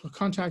 so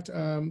contact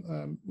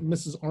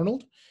Mrs.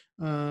 Arnold,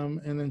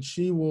 and then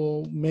she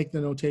will make the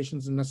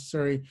notations and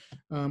necessary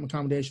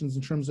accommodations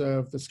in terms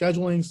of the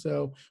scheduling.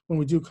 So when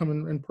we do come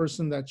in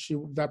person, that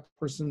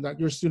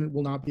your student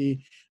will not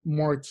be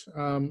marked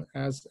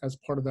as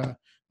part of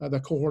the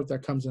cohort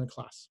that comes in a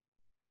class.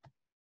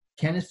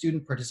 Can a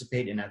student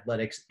participate in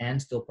athletics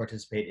and still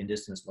participate in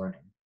distance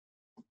learning?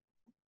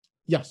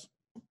 Yes.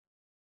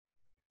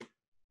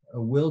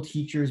 Will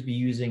teachers be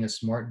using a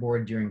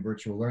smartboard during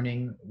virtual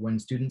learning? When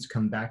students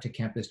come back to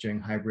campus during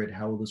hybrid,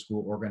 how will the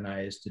school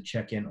organize to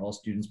check in all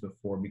students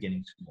before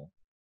beginning school?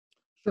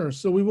 Sure.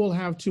 So we will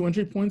have 2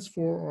 entry points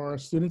for our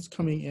students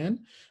coming in,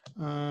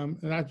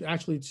 and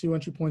actually 2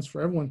 entry points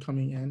for everyone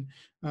coming in.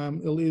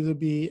 It'll either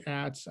be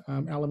at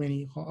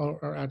Alemany Hall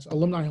or at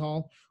Alumni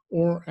Hall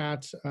or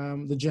at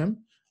the gym.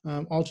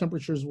 All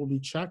temperatures will be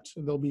checked.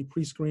 They'll be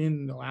pre-screened,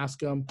 and they'll ask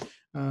them,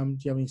 "Do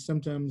you have any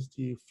symptoms?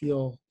 Do you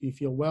feel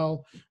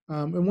well?"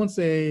 And once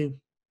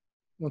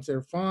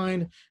they're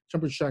fine,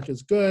 temperature check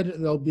is good,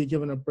 they'll be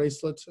given a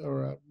bracelet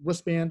or a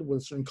wristband with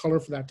a certain color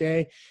for that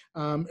day,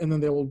 and then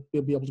they'll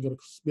be able to go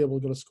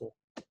to school.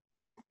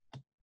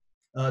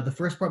 The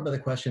first part of the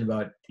question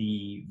about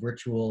the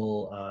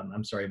virtual,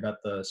 about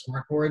the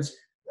smart boards.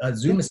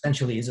 Zoom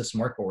essentially is a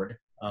smart board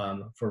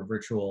for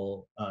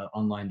virtual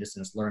online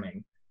distance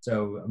learning.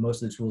 So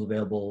most of the tools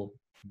available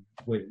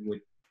with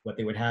what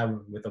they would have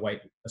with a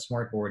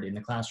smart board in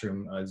the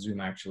classroom, Zoom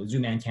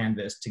and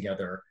Canvas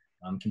together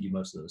can do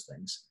most of those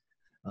things.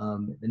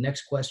 The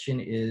next question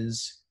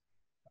is,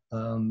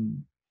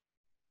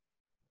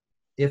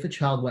 if a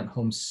child went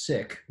home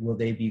sick, will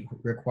they be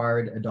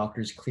required a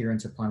doctor's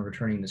clearance upon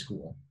returning to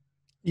school?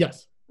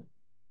 Yes.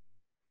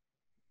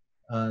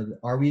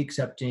 Are we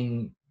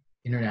accepting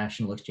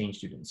international exchange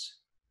students?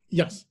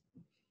 Yes.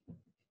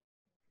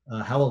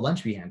 How will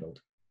lunch be handled?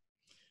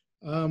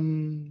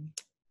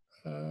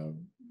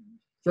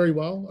 Very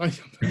well.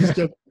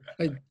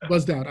 I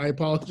buzzed out. I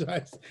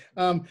apologize.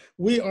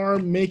 We are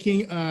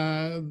making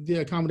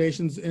the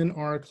accommodations in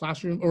our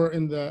classroom or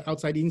in the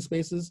outside eating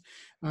spaces.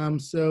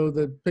 So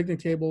the picnic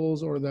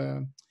tables or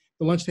the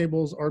lunch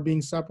tables are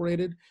being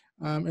separated,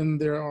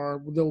 and there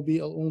will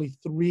be only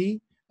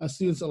 3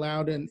 students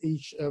allowed in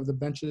each of the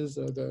benches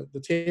or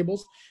the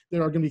tables. They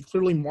are going to be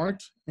clearly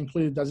marked and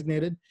clearly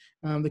designated.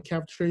 The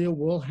cafeteria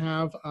will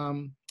have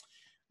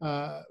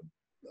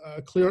a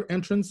clear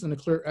entrance and a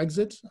clear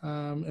exit,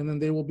 and then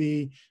they will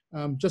be,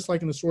 just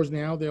like in the stores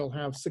now, they'll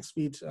have 6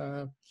 feet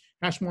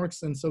hash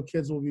marks, and so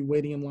kids will be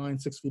waiting in line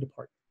 6 feet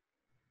apart.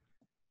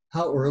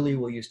 How early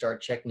will you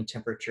start checking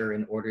temperature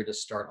in order to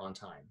start on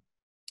time?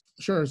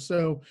 Sure.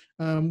 So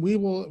we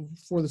will,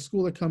 for the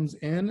school that comes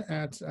in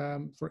at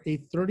for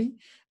 8:30,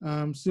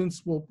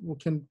 students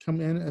can come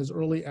in as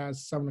early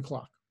as 7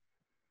 o'clock.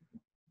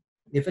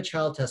 If a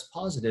child tests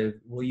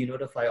positive, will you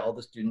notify all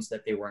the students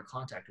that they were in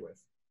contact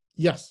with?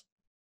 Yes.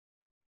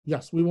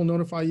 Yes, we will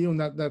notify you, and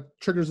that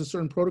triggers a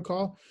certain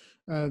protocol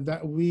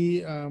that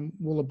we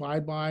will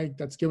abide by.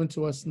 That's given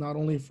to us not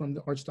only from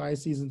the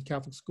Archdiocese and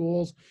Catholic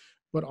schools,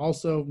 but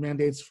also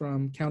mandates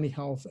from county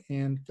health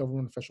and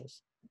government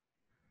officials.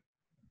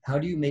 How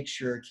do you make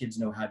sure kids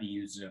know how to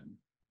use Zoom?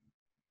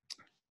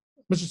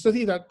 Mr.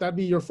 Sithi, that'd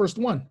be your first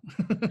one.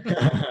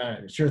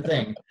 Sure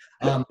thing.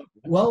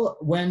 Well,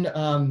 when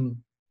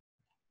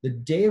the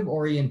day of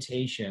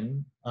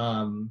orientation,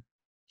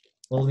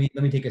 well,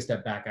 let me take a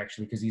step back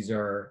actually, because these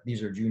are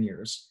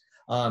juniors.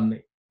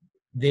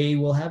 They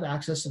will have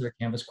access to their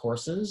Canvas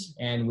courses,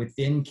 and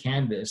within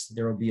Canvas,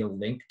 there will be a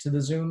link to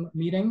the Zoom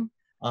meeting,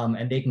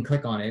 and they can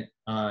click on it.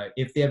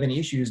 If they have any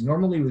issues,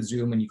 normally with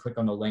Zoom, when you click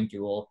on the link, it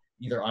will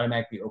either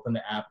automatically open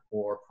the app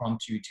or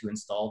prompt you to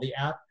install the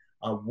app.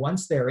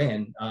 Once they're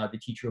in, the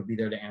teacher will be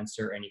there to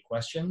answer any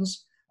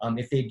questions.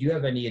 If they do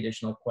have any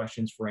additional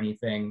questions for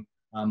anything,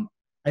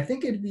 I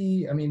think it'd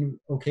be,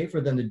 okay for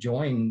them to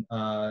join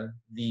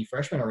the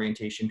freshman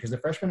orientation, because the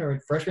freshman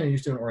and new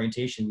student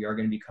orientation, we are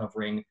going to be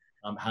covering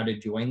how to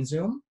join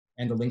Zoom,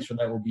 and the links for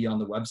that will be on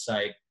the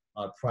website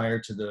prior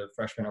to the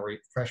freshman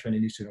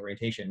and new student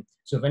orientation.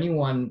 So if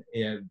anyone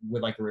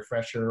would like a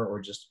refresher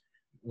or just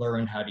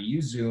learn how to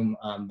use Zoom,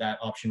 that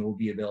option will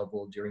be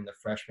available during the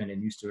freshman and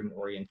new student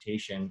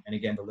orientation. And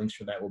again, the links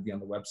for that will be on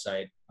the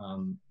website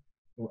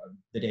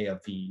the day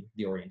of the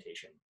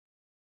orientation.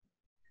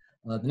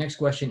 The next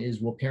question is,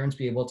 will parents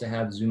be able to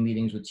have Zoom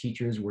meetings with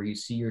teachers where you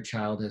see your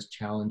child has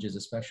challenges,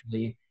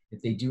 especially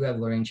if they do have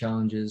learning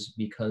challenges,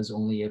 because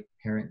only a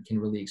parent can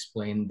really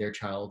explain their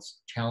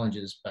child's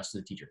challenges best to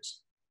the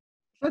teachers?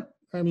 Sure.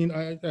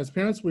 As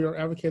parents, we are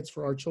advocates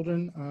for our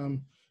children.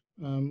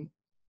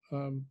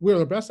 We are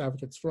the best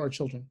advocates for our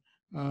children.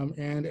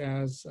 And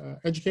as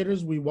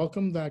educators, we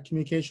welcome that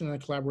communication and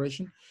that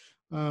collaboration.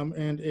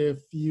 And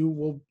if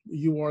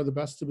you are the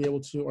best to be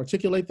able to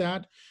articulate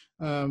that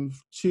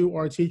to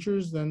our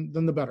teachers, then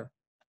the better.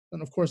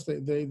 And of course,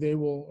 they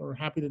are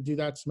happy to do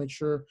that to make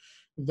sure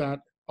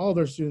that all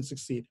their students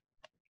succeed.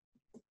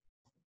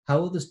 How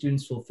will the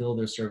students fulfill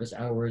their service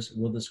hours?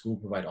 Will the school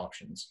provide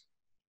options?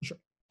 Sure.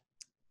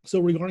 So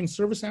regarding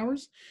service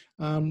hours,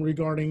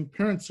 regarding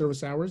parent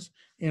service hours,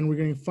 and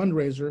regarding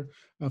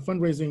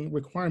fundraising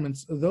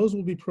requirements, those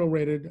will be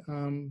prorated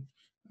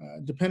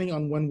depending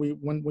on when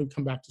we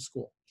come back to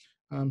school.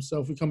 So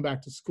if we come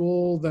back to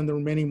school, then the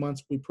remaining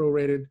months will be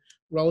prorated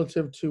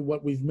relative to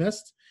what we've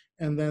missed,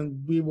 and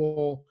then we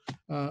will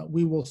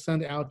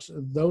send out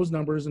those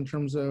numbers in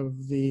terms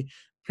of the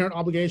parent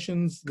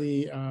obligations,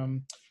 the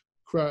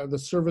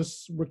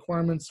service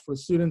requirements for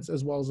students,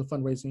 as well as the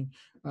fundraising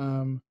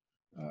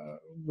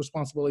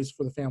responsibilities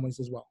for the families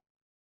as well.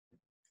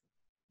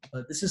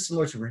 This is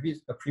similar to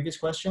a previous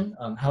question.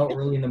 How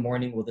early in the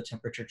morning will the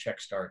temperature check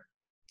start?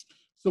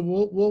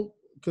 So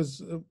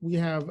because we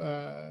have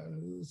a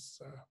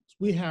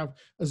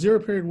zero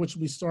period which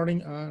will be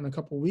starting in a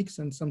couple of weeks,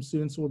 and some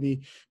students will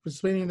be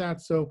participating in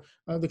that. So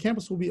the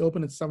campus will be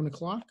open at 7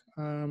 o'clock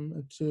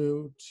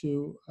to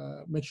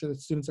make sure that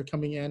students are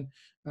coming in.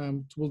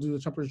 We'll do the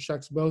temperature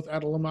checks both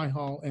at Alumni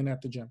Hall and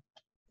at the gym.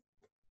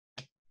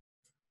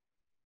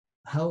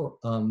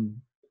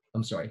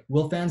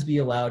 Will fans be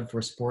allowed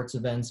for sports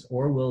events,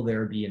 or will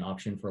there be an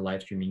option for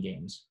live streaming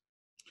games?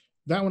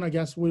 That one, I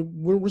guess,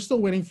 we're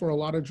still waiting for a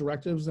lot of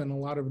directives and a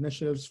lot of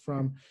initiatives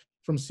from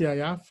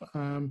CIF.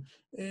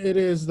 It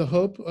is the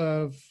hope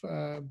of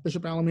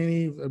Bishop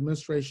Alamany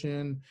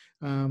administration,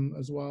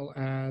 as well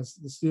as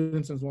the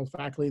students, as well as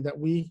faculty, that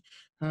we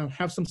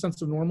have some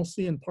sense of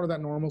normalcy, and part of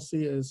that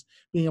normalcy is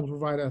being able to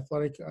provide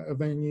athletic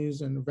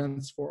venues and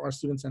events for our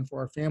students and for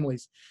our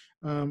families.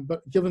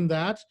 But given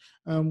that,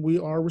 we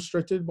are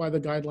restricted by the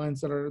guidelines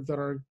that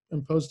are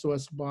imposed to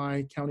us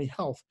by county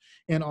health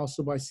and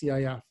also by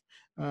CIF.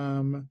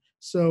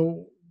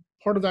 So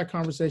part of that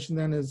conversation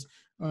then is,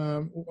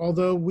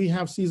 although we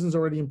have seasons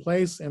already in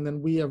place, and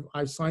then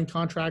I've signed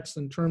contracts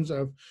in terms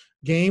of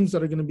games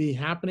that are going to be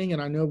happening,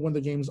 and I know when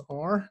the games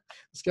are,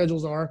 the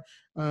schedules are,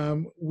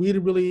 we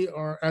really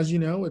are, as you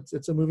know,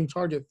 it's a moving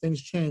target.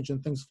 Things change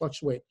and things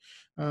fluctuate.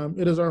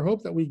 It is our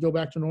hope that we go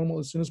back to normal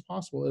as soon as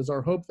possible. It is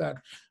our hope that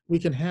we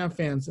can have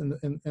fans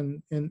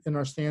in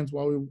our stands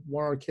while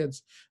our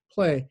kids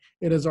play.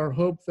 It is our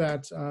hope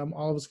that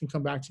all of us can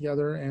come back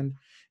together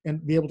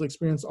and be able to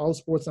experience all the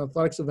sports and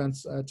athletics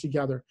events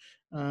together.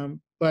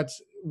 But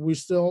we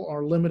still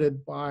are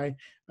limited by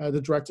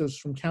the directives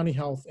from county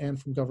health and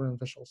from government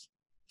officials.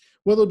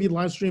 Whether it'll be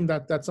live stream,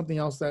 that's something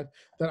else that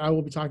I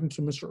will be talking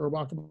to Mr.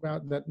 Urbach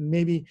about, that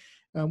maybe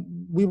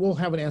we will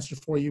have an answer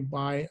for you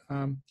by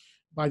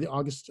the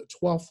August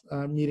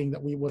 12th meeting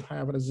that we will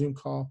have at a Zoom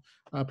call,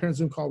 parent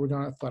Zoom call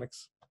regarding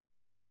athletics.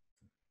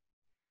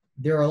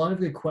 There are a lot of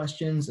good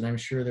questions, and I'm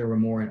sure there were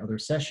more in other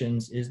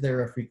sessions. Is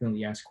there a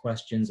frequently asked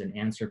questions and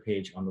answer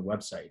page on the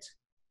website?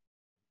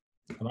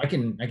 I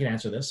can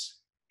answer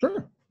this.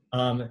 Sure.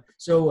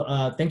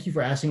 Thank you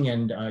for asking,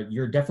 and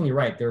you're definitely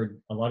right. There are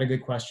a lot of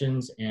good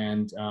questions,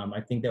 and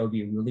I think that would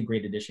be a really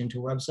great addition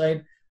to our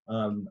website.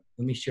 Let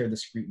me share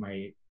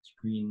my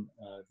screen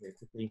very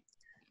quickly.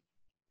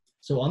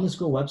 So on the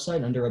school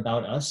website, under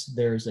About Us,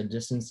 there's a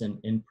distance and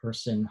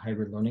in-person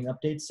hybrid learning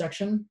updates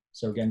section.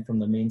 So again, from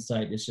the main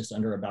site, it's just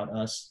under About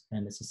Us,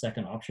 and it's the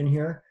second option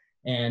here.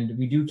 And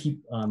we do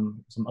keep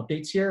some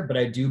updates here, but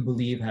I do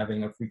believe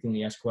having a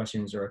frequently asked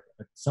questions or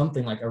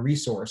something like a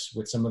resource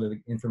with some of the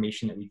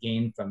information that we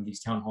gain from these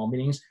town hall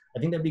meetings, I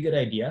think that'd be a good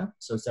idea.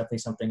 So it's definitely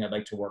something I'd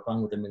like to work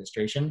on with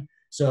administration.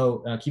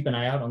 So keep an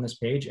eye out on this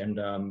page, and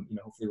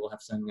hopefully we'll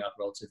have something up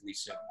relatively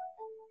soon.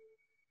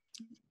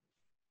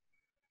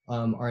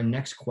 Our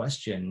next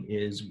question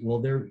is, will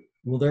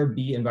there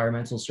be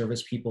environmental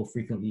service people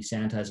frequently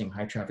sanitizing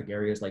high traffic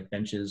areas like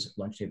benches,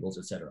 lunch tables,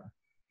 etc.?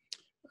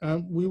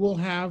 We will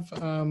have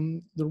our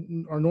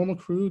normal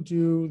crew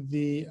do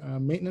the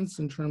maintenance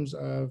in terms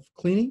of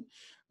cleaning,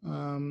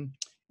 and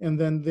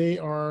then they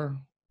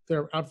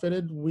they're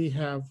outfitted. We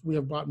have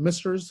bought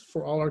misters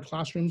for all our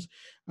classrooms.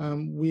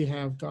 We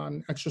have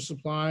gotten extra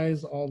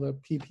supplies, all the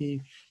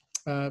PPE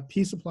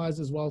supplies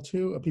as well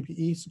too,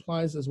 PPE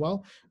supplies as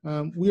well.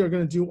 We are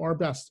going to do our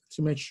best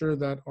to make sure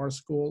that our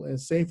school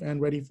is safe and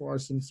ready for our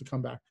students to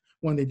come back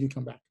when they do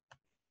come back.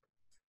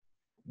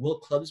 Will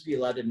clubs be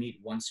allowed to meet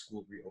once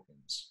school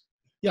reopens?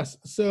 Yes,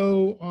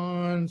 so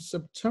on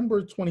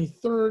September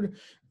 23rd,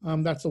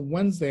 that's a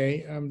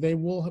Wednesday,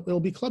 it'll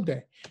be club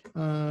day.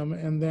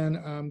 And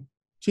then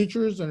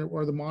teachers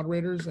or the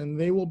moderators, and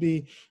they will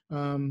be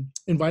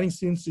inviting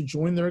students to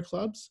join their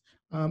clubs,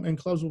 and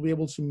clubs will be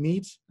able to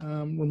meet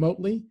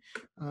remotely.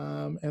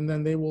 And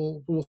then we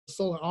will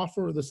still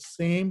offer the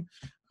same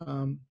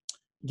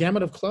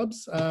gamut of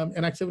clubs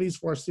and activities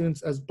for our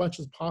students as much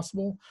as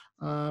possible.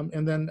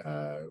 And then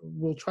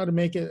we'll try to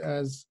make it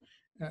as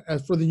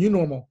for the new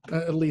normal,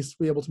 at least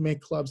be able to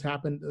make clubs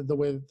happen the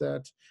way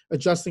that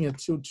adjusting it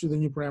to the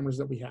new parameters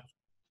that we have.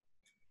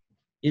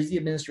 Is the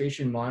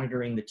administration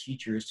monitoring the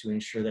teachers to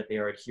ensure that they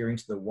are adhering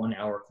to the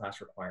 1-hour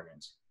class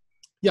requirements?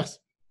 Yes.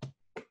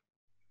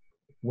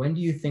 When do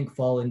you think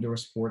fall indoor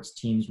sports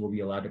teams will be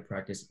allowed to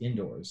practice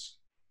indoors?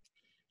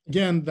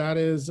 Again, that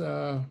is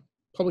a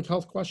public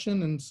health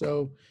question. And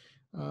so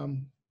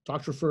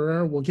Dr.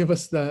 Ferrer will give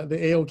us the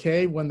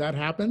A-OK when that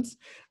happens.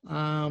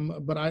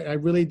 But I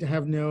really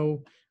have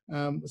no,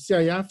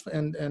 CIF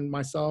and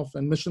myself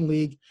and Mission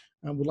League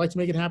would like to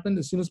make it happen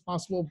as soon as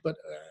possible. But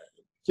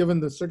given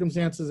the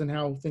circumstances and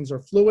how things are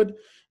fluid,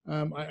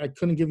 I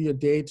couldn't give you a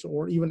date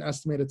or even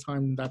estimate a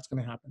time that's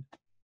going to happen.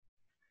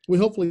 We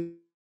hopefully.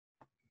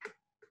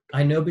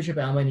 I know Bishop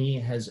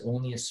Alemany has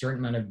only a certain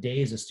amount of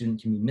days a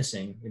student can be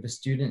missing. If a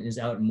student is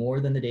out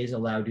more than the days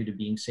allowed due to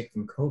being sick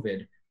from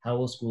COVID, how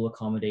will school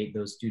accommodate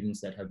those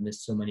students that have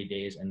missed so many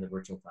days in the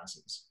virtual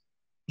classes?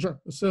 Sure.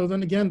 So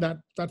then again,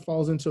 that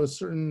falls into a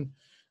certain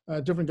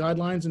different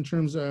guidelines in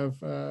terms of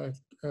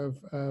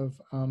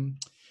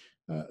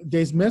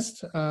days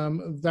missed.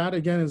 That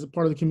again is a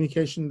part of the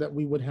communication that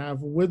we would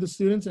have with the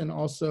students and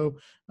also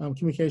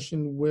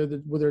communication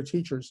with their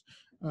teachers.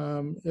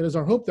 It is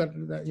our hope that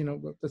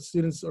the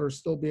students are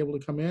still be able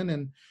to come in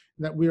and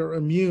that we are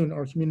immune,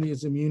 our community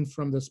is immune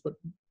from this.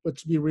 But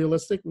to be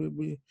realistic,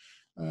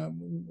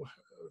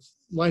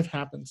 life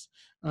happens.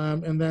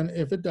 And then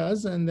if it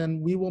does, and then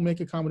we will make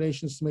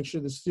accommodations to make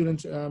sure the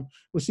student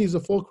receives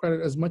the full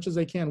credit as much as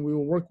they can. We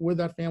will work with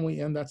that family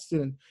and that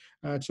student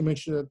to make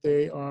sure that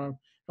they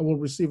will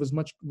receive as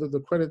much the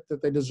credit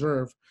that they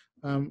deserve,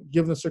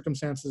 given the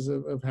circumstances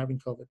of having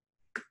COVID.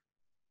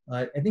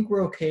 I think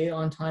we're okay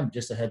on time.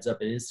 Just a heads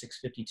up, it is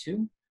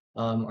 6:52.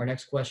 Our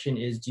next question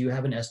is, do you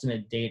have an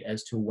estimate date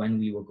as to when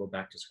we will go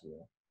back to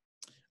school?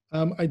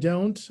 I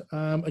don't.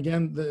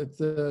 Again,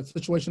 the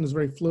situation is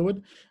very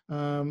fluid.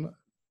 On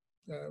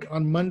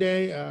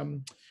Monday,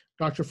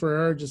 Dr.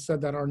 Ferrer just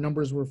said that our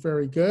numbers were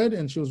very good,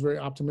 and she was very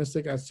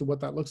optimistic as to what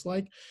that looks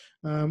like.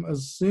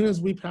 As soon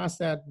as we pass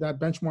that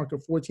benchmark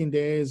of 14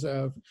 days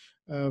of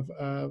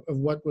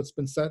what's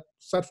been set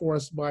for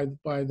us by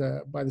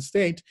the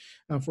state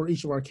for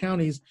each of our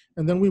counties,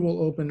 and then we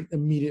will open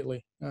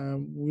immediately.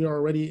 We are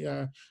already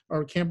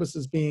our campus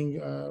is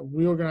being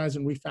reorganized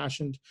and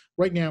refashioned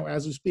right now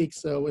as we speak.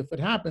 So if it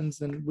happens,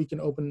 then we can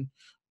open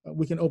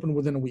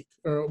within a week,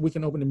 or we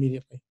can open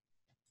immediately.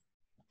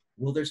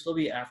 Will there still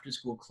be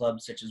after-school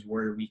clubs such as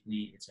Warrior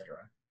Weekly,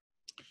 etc.?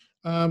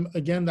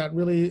 Again, that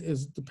really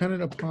is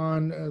dependent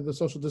upon the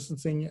social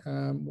distancing,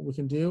 what we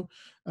can do.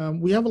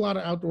 We have a lot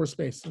of outdoor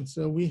space, and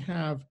so we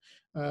have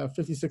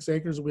 56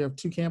 acres. We have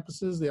 2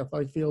 campuses, the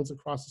athletic fields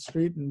across the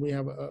street, and we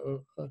have a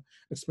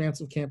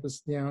expansive campus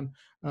down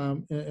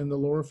in the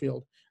lower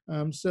field.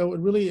 So it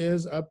really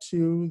is up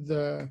to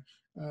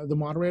the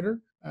moderator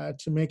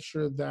to make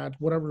sure that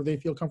whatever they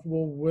feel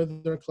comfortable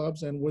with their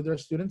clubs and with their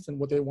students and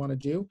what they want to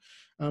do.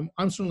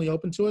 I'm certainly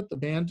open to it. The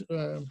band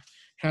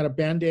had a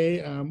band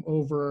day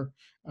over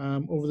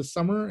the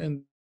summer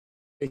and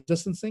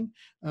distancing.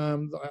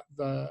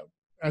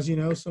 As you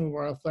know, some of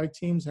our athletic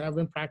teams have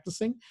been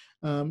practicing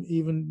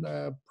even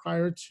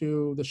prior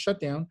to the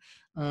shutdown.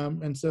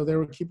 And so they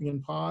were keeping in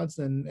pods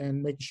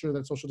and making sure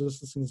that social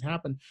distancing has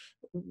happened.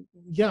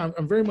 Yeah,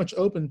 I'm very much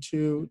open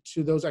to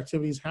those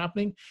activities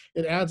happening.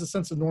 It adds a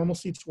sense of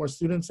normalcy to our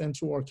students and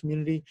to our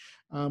community,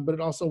 but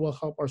it also will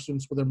help our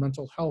students with their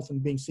mental health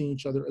and seeing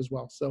each other as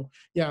well. So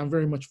yeah, I'm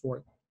very much for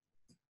it.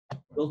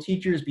 Will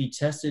teachers be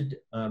tested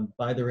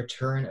by the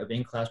return of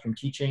in-classroom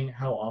teaching?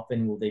 How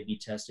often will they be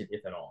tested,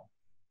 if at all?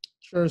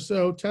 Sure.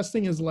 So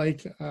testing is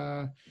like,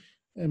 in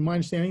my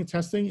understanding,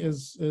 testing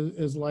is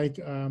like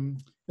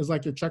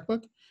your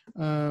checkbook.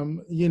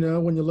 When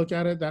you look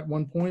at it at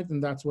one point,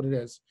 and that's what it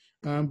is.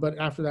 But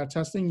after that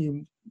testing,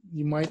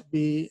 you might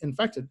be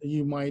infected.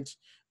 You might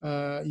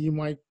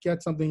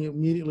get something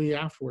immediately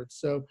afterwards.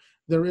 So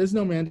there is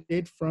no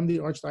mandate from the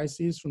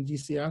Archdiocese, from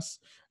DCS,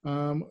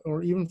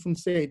 or even from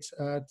state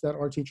that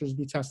our teachers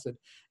be tested.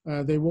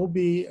 They will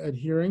be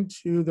adhering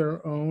to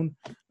their own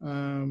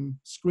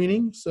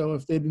screening. So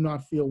if they do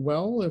not feel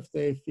well, if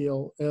they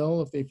feel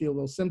ill, if they feel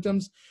those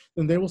symptoms,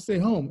 then they will stay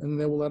home and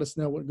they will let us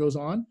know what goes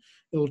on.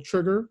 It'll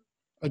trigger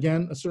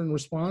again, a certain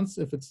response.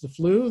 If it's the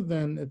flu,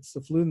 then it's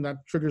the flu, and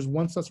that triggers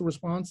one such a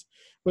response.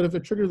 But if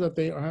it triggers that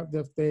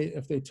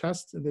if they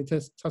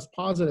test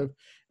positive,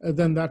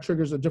 then that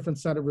triggers a different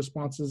set of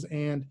responses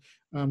and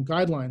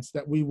guidelines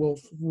that we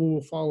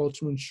will follow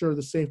to ensure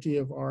the safety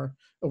of our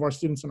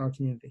students in our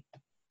community.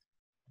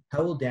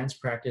 How will dance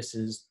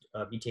practices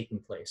be taking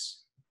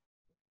place?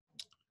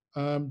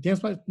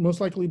 Dance might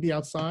most likely be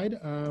outside.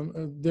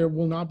 There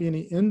will not be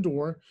any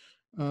indoor.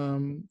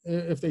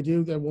 If they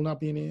do, there will not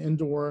be any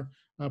indoor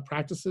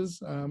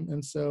practices,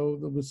 and so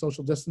there'll be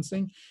social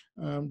distancing.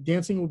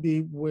 Dancing will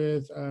be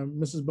with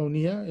Mrs.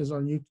 Bonilla, is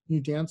our new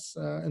dance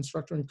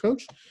instructor and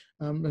coach,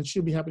 and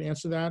she'll be happy to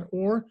answer that,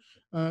 or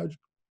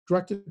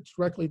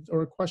directly,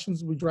 or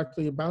questions will be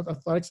directly about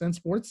athletics and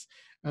sports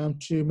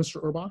to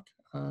Mr. Urbach,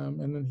 and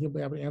then he'll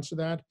be able to answer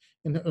that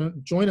and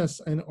join us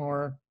in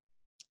our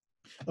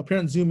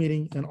parent Zoom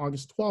meeting on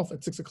August 12th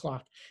at 6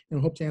 o'clock, and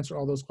we hope to answer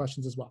all those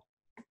questions as well.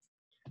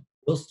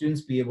 Will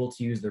students be able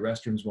to use the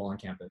restrooms while on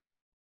campus?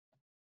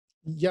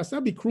 Yes,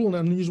 that'd be cruel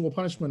and unusual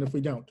punishment if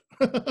we don't.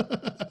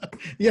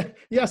 Yeah,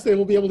 yes, they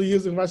will be able to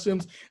use the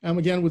restrooms.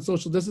 Again, with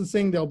social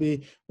distancing, they'll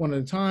be one at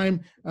a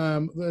time.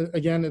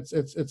 Again,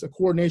 it's a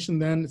coordination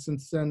then,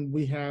 since then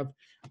we have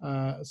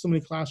so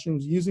many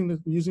classrooms using the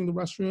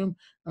restroom.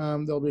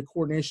 There'll be a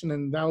coordination,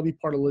 and that'll be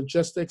part of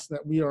logistics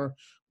that we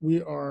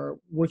are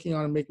working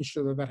on and making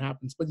sure that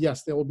happens. But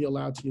yes, they will be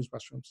allowed to use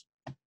restrooms.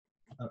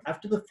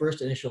 After the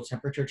first initial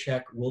temperature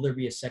check, will there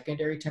be a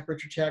secondary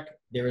temperature check?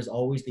 There is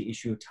always the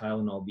issue of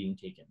Tylenol being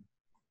taken.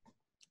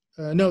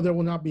 No, there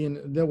will not be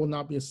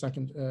a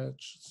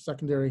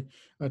secondary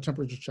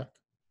temperature check.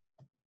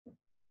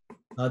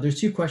 There's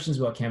two questions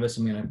about Canvas.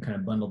 I'm going to kind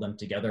of bundle them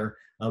together.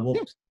 Will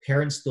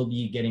parents still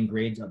be getting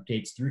grades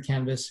updates through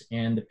Canvas?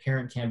 And the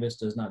parent Canvas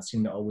does not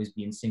seem to always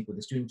be in sync with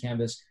the student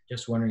Canvas.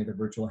 Just wondering if the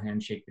virtual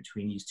handshake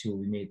between these two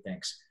will be made.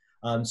 Thanks.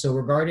 So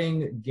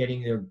regarding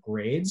getting their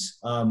grades,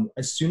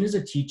 as soon as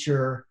a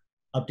teacher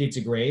updates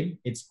a grade,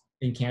 it's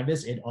in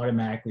Canvas, it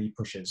automatically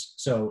pushes.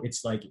 So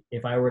it's like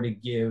if I were to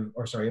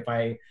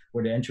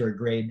enter a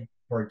grade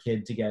for a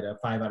kid to get a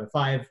 5 out of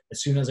 5,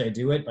 as soon as I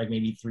do it, like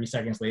maybe 3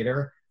 seconds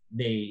later,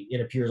 it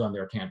appears on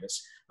their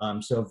Canvas.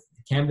 So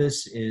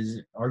Canvas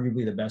is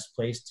arguably the best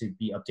place to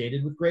be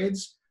updated with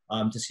grades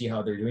to see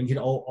how they're doing. You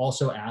can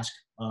also ask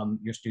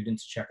your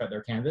students to check out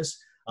their Canvas.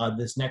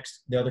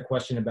 The other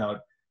question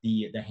about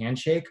the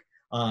handshake.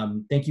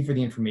 Thank you for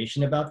the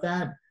information about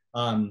that.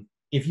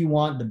 If you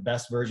want the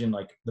best version,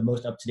 like the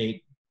most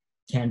up-to-date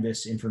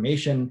Canvas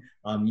information,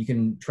 you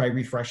can try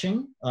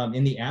refreshing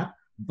in the app,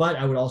 but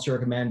I would also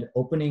recommend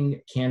opening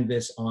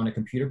Canvas on a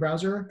computer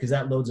browser, because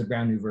that loads a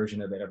brand new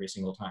version of it every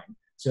single time.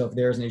 So if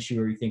there's an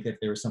issue or you think that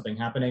there's something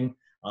happening,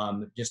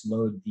 just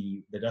load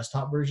the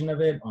desktop version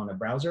of it on a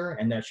browser,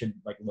 and that should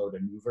like load a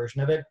new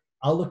version of it.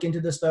 I'll look into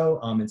this though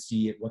and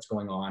see what's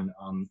going on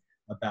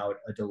about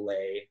a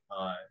delay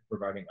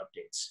regarding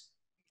updates.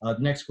 The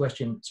next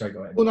question, sorry,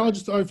 go ahead. Well, I'll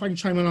just, if I can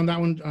chime in on that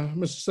one,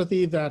 Mr.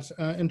 Sethi, that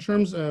in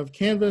terms of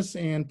Canvas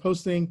and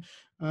posting,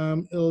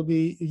 it'll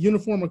be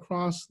uniform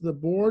across the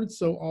board.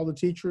 So all the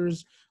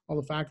teachers, all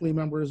the faculty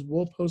members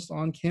will post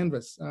on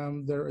Canvas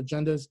their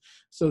agendas.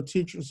 So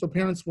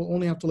parents will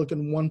only have to look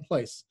in one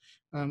place.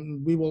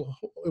 It will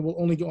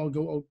only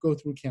go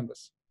through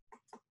Canvas.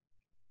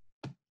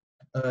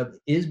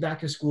 Is back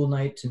to school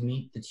night to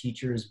meet the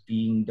teachers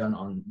being done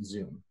on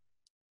Zoom?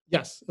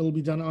 Yes, it will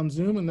be done on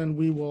Zoom, and then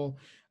we will,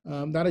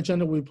 that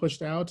agenda will be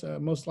pushed out.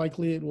 Most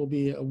likely it will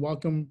be a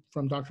welcome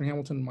from Dr.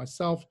 Hamilton and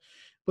myself.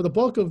 But the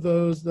bulk of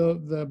those,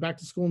 the back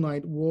to school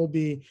night, will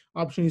be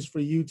opportunities for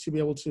you to be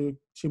able to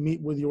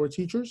meet with your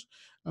teachers,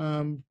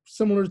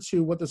 similar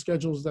to what the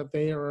schedules that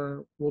they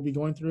will be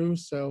going through.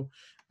 So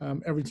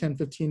every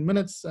 10-15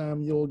 minutes,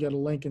 you'll get a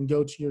link and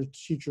go to your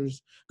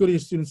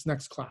students'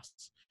 next class.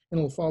 And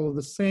it'll follow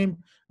the same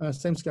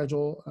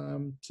schedule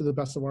to the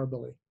best of our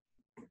ability.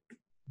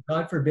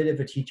 God forbid if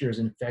a teacher is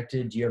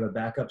infected, do you have a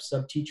backup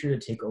sub-teacher to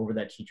take over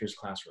that teacher's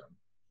classroom?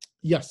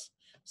 Yes.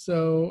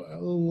 So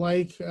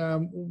like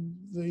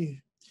the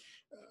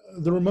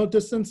remote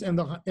distance and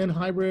the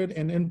hybrid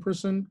and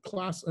in-person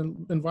class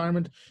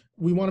environment,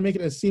 we want to make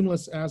it as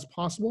seamless as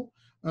possible.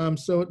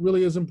 So it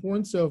really is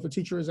important. So if a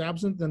teacher is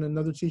absent, then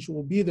another teacher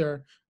will be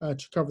there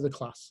to cover the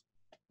class.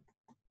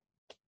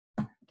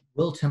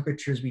 Will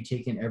temperatures be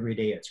taken every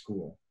day at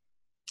school?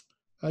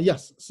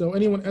 Yes. So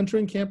anyone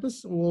entering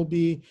campus will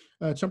be,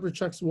 temperature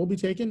checks will be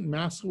taken,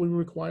 masks will be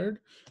required,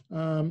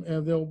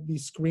 and they'll be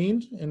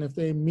screened. And if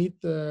they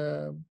meet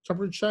the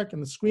temperature check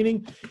and the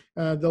screening,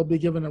 they'll be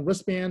given a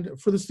wristband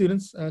for the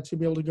students to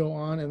be able to go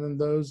on, and then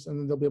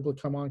they'll be able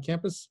to come on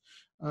campus,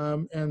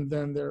 and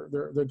then they're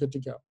good to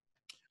go.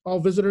 All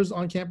visitors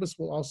on campus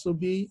will also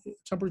be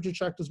temperature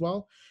checked as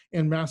well,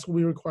 and masks will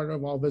be required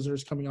of all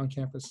visitors coming on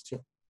campus too.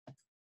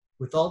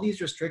 With all these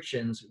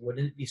restrictions,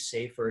 wouldn't it be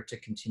safer to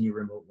continue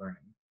remote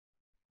learning?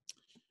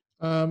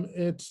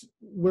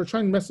 We're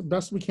trying the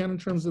best we can in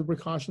terms of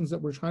precautions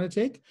that we're trying to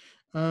take,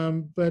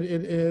 but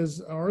it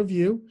is our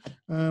view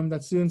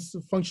that students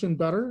function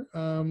better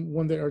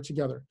when they are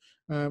together.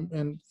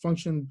 and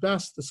function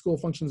best. The school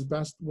functions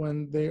best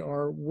when they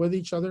are with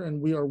each other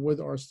and we are with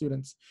our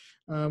students.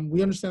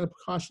 We understand the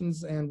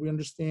precautions and we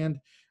understand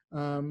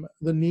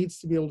the needs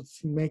to be able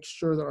to make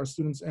sure that our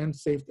students and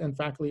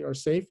faculty are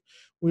safe.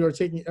 We are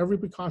taking every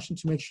precaution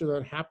to make sure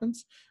that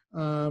happens.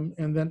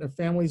 And then if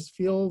families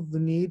feel the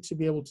need to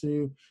be able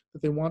to,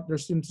 that they want their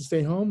students to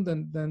stay home,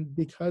 then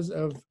because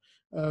of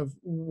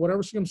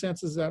whatever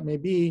circumstances that may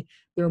be,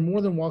 they're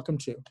more than welcome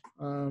to.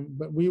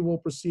 But we will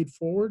proceed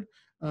forward.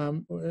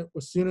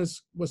 As soon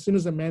as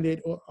the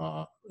mandate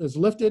is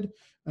lifted,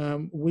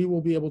 we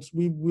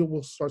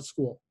will start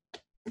school.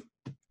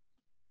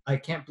 I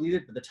can't believe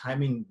it, but the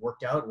timing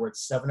worked out. We're at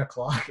 7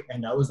 o'clock,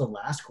 and that was the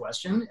last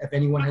question. If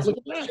anyone has a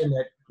question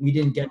that we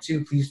didn't get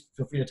to, please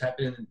feel free to type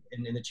it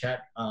in the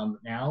chat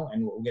now,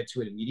 and we'll get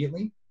to it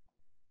immediately.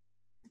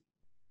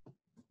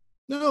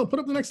 No, put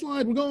up the next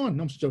slide. We're going.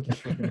 No, I'm just joking.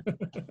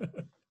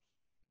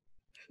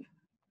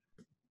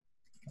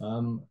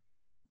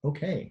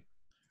 Okay.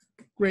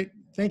 Great.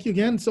 Thank you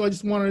again. So I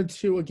just wanted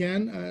to,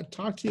 again,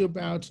 talk to you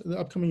about the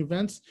upcoming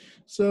events.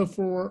 So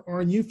for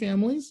our new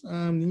families,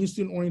 the New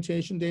Student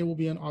Orientation Day will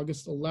be on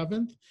August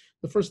 11th.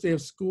 The first day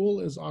of school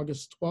is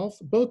August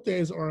 12th. Both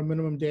days are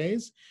minimum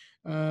days.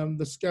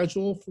 The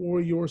schedule for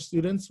your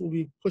students will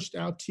be pushed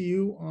out to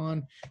you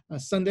on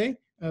Sunday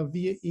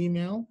via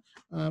email.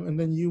 And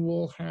then you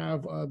will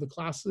have the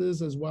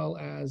classes as well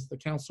as the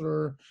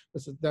counselor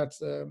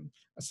that's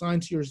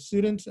assigned to your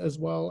student, as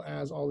well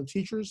as all the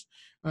teachers.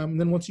 And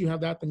then once you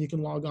have that, then you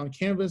can log on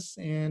Canvas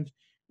and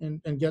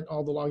get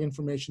all the log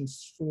information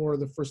for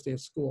the first day of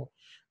school.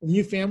 The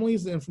new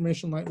families, the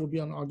information night will be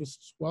on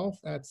August 12th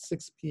at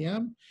 6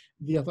 p.m.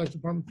 The athletic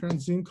department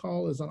parent Zoom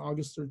call is on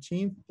August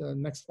 13th, the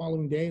next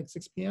following day at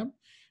 6 p.m.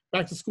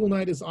 Back to school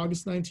night is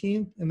August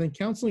 19th, and then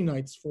counseling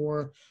nights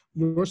for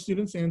your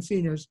students and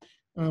seniors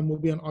will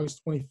be on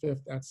August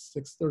 25th at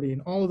 6:30,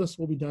 and all of this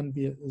will be done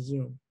via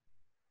Zoom.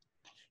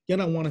 Again,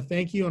 I want to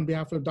thank you on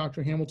behalf of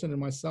Dr. Hamilton and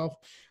myself.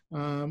 We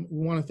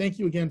want to thank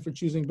you again for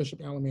choosing Bishop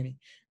Alemany.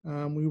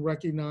 We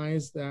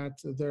recognize that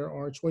there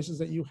are choices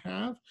that you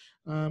have,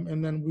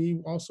 and then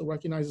we also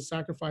recognize the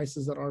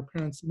sacrifices that our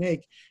parents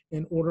make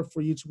in order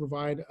for you to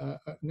provide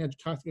an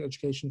Catholic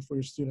education for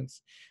your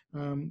students.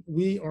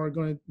 We are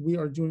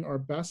doing our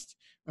best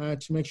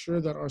to make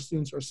sure that our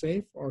students are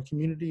safe, our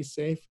community is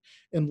safe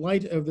in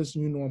light of this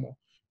new normal,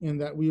 and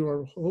that we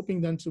are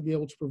hoping then to be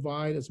able to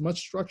provide as much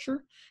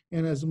structure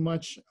and as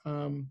much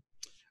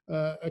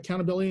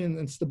accountability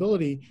and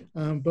stability,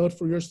 both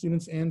for your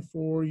students and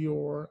for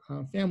your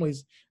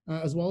families,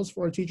 as well as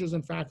for our teachers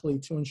and faculty,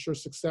 to ensure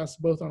success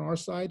both on our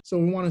side. So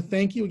we want to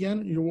thank you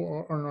again. You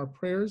are on our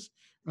prayers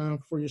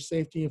for your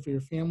safety and for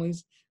your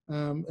families.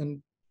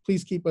 And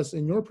please keep us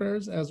in your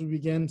prayers as we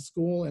begin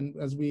school and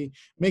as we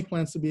make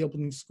plans to be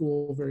opening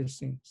school very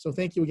soon. So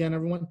thank you again,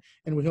 everyone,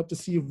 and we hope to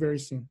see you very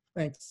soon.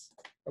 Thanks.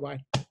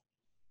 Bye-bye.